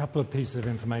couple of pieces of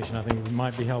information I think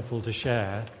might be helpful to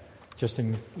share, just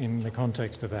in the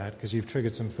context of that, because you've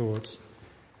triggered some thoughts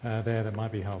there that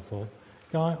might be helpful.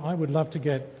 Guy, I would love to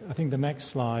get, I think the next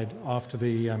slide after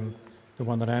the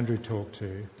one that Andrew talked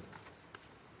to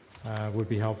would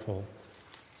be helpful,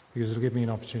 because it'll give me an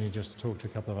opportunity just to talk to a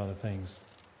couple of other things.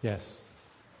 Yes.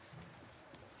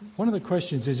 One of the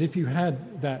questions is, if you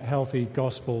had that healthy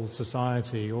gospel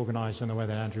society organised in the way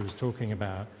that Andrew was talking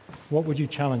about, what would you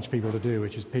challenge people to do,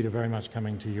 which is, Peter, very much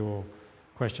coming to your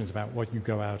questions about what you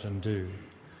go out and do.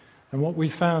 And what we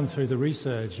found through the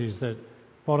research is that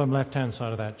bottom left-hand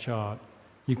side of that chart,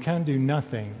 you can do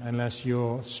nothing unless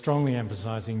you're strongly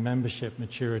emphasising membership,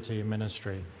 maturity and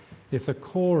ministry. If the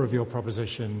core of your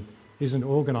proposition isn't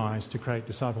organised to create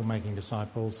disciple-making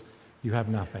disciples, you have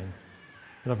nothing.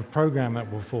 You'll have a program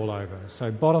that will fall over.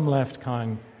 So bottom left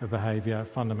kind of behaviour,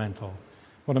 fundamental.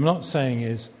 What I'm not saying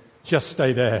is just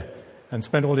stay there and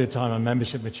spend all your time on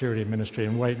membership, maturity and ministry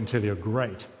and wait until you're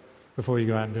great before you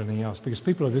go out and do anything else, because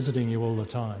people are visiting you all the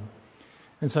time.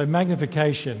 And so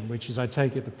magnification, which is, I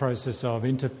take it, the process of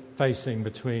interfacing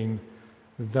between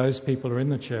those people who are in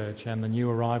the church and the new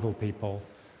arrival people,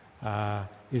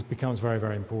 becomes very,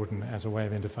 very important as a way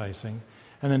of interfacing.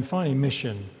 And then finally,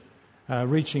 mission,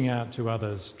 reaching out to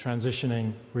others,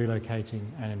 transitioning, relocating,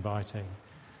 and inviting.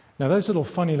 Now, those little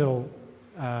funny little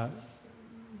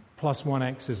plus one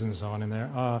X's and so on in there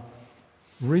are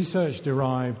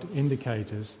research-derived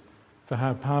indicators for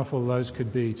how powerful those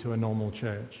could be to a normal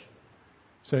church.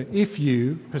 So if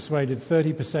you persuaded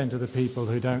 30% of the people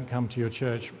who don't come to your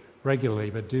church regularly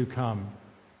but do come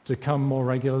to come more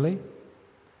regularly,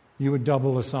 you would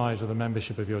double the size of the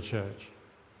membership of your church.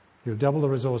 You'll double the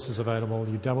resources available,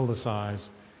 you double the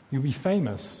size. You'll be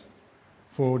famous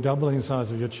for doubling the size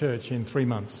of your church in 3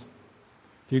 months.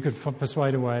 If you could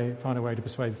find a way to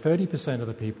persuade 30% of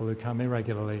the people who come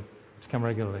irregularly to come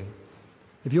regularly.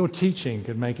 If your teaching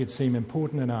could make it seem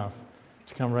important enough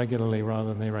to come regularly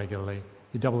rather than irregularly,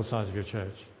 you double the size of your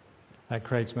church. That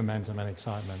creates momentum and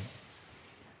excitement.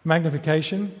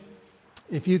 Magnification.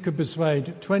 If you could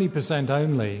persuade 20%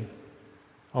 only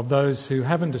of those who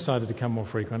haven't decided to come more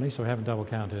frequently, so we haven't double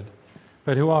counted,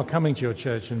 but who are coming to your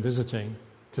church and visiting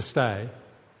to stay,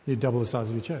 you double the size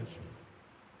of your church.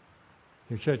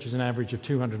 Your church is an average of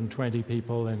 220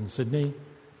 people in Sydney.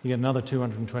 You get another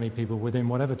 220 people within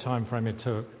whatever time frame it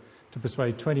took to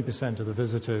persuade 20% of the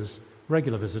visitors,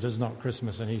 regular visitors, not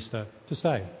Christmas and Easter, to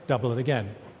stay. Double it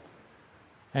again.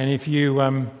 And if you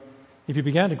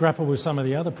began to grapple with some of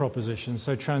the other propositions,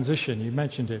 so transition, you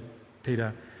mentioned it,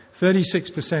 Peter,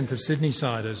 36% of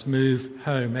Sydney-siders move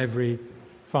home every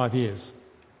 5 years.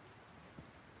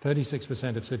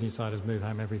 36% of Sydney-siders move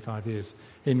home every 5 years.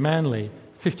 In Manly,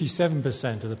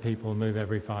 57% of the people move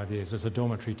every 5 years. It's a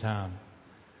dormitory town.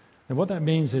 And what that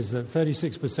means is that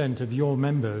 36% of your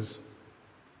members,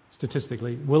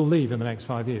 statistically, will leave in the next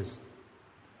 5 years.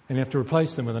 And you have to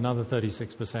replace them with another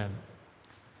 36%.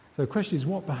 So the question is,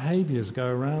 what behaviours go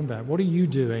around that? What are you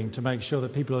doing to make sure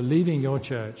that people are leaving your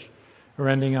church or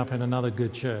ending up in another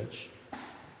good church?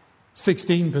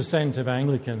 16% of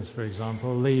Anglicans, for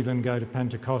example, leave and go to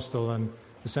Pentecostal and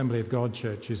Assembly of God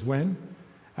churches. When?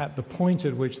 At the point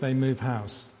at which they move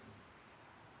house.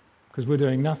 Because we're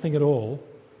doing nothing at all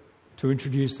to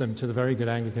introduce them to the very good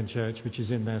Anglican church which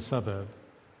is in their suburb.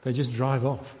 They just drive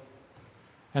off.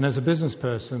 And as a business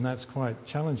person, that's quite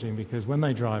challenging because when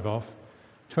they drive off,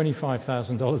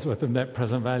 $25,000 worth of net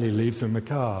present value leaves in the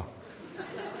car.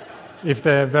 If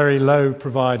they're very low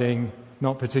providing,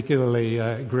 not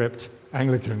particularly gripped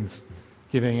Anglicans,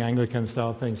 giving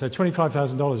Anglican-style things. So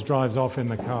 $25,000 drives off in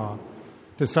the car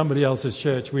to somebody else's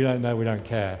church. We don't know, we don't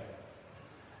care.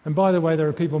 And by the way, there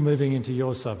are people moving into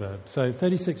your suburb. So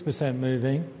 36%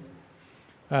 moving.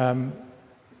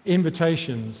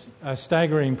 Invitations, a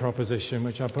staggering proposition,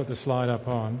 which I put the slide up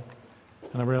on,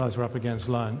 and I realise we're up against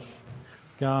lunch.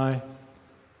 Guy,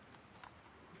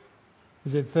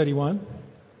 is it 31?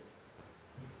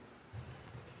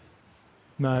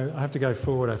 No, I have to go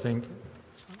forward, I think.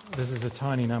 This is a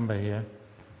tiny number here.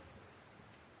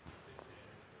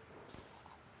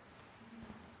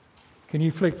 Can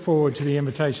you flick forward to the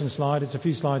invitation slide? It's a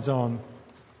few slides on.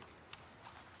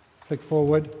 Flick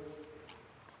forward.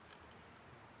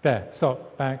 There,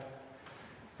 stop, back.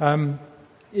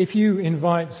 If you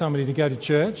invite somebody to go to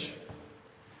church,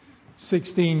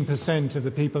 16% of the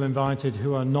people invited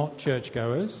who are not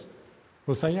churchgoers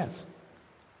will say yes.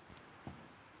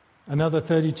 Another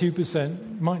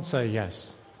 32% might say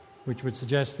yes, which would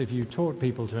suggest if you taught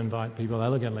people to invite people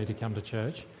elegantly to come to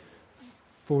church,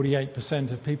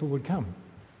 48% of people would come,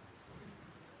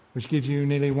 which gives you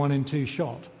nearly 1 in 2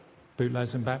 shot.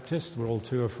 Bootleggers and Baptists, we're all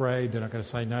too afraid, they're not going to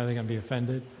say no, they're going to be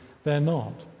offended. They're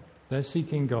not. They're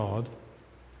seeking God.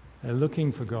 They're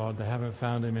looking for God. They haven't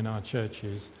found him in our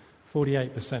churches.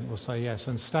 48% will say yes.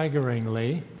 And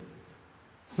staggeringly,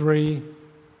 3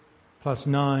 plus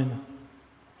 9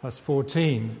 plus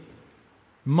 14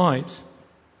 might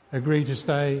agree to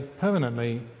stay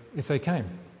permanently if they came.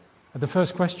 At the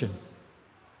first question,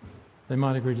 they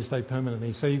might agree to stay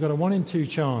permanently. So you've got a 1 in 2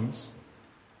 chance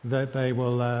that they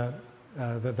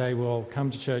will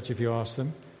come to church if you ask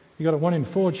them. You've got a 1 in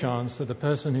 4 chance that the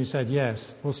person who said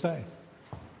yes will stay.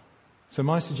 So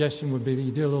my suggestion would be that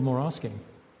you do a little more asking,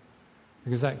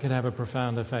 because that could have a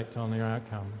profound effect on your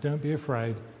outcome. Don't be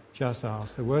afraid, just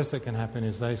ask. The worst that can happen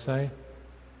is they say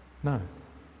no.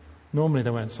 Normally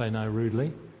they won't say no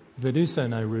rudely. If they do say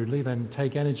no rudely, then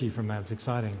take energy from that. It's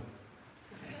exciting.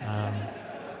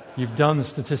 You've done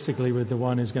statistically with the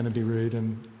one who's going to be rude,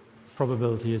 and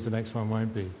probability is the next one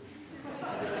won't be.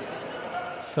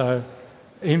 So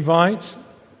invite,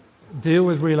 deal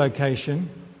with relocation,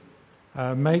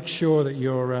 make sure that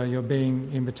you're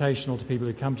being invitational to people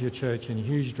who come to your church in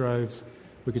huge droves.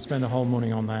 We could spend a whole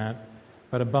morning on that.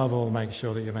 But above all, make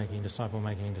sure that you're making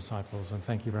disciples. And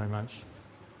thank you very much.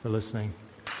 for listening.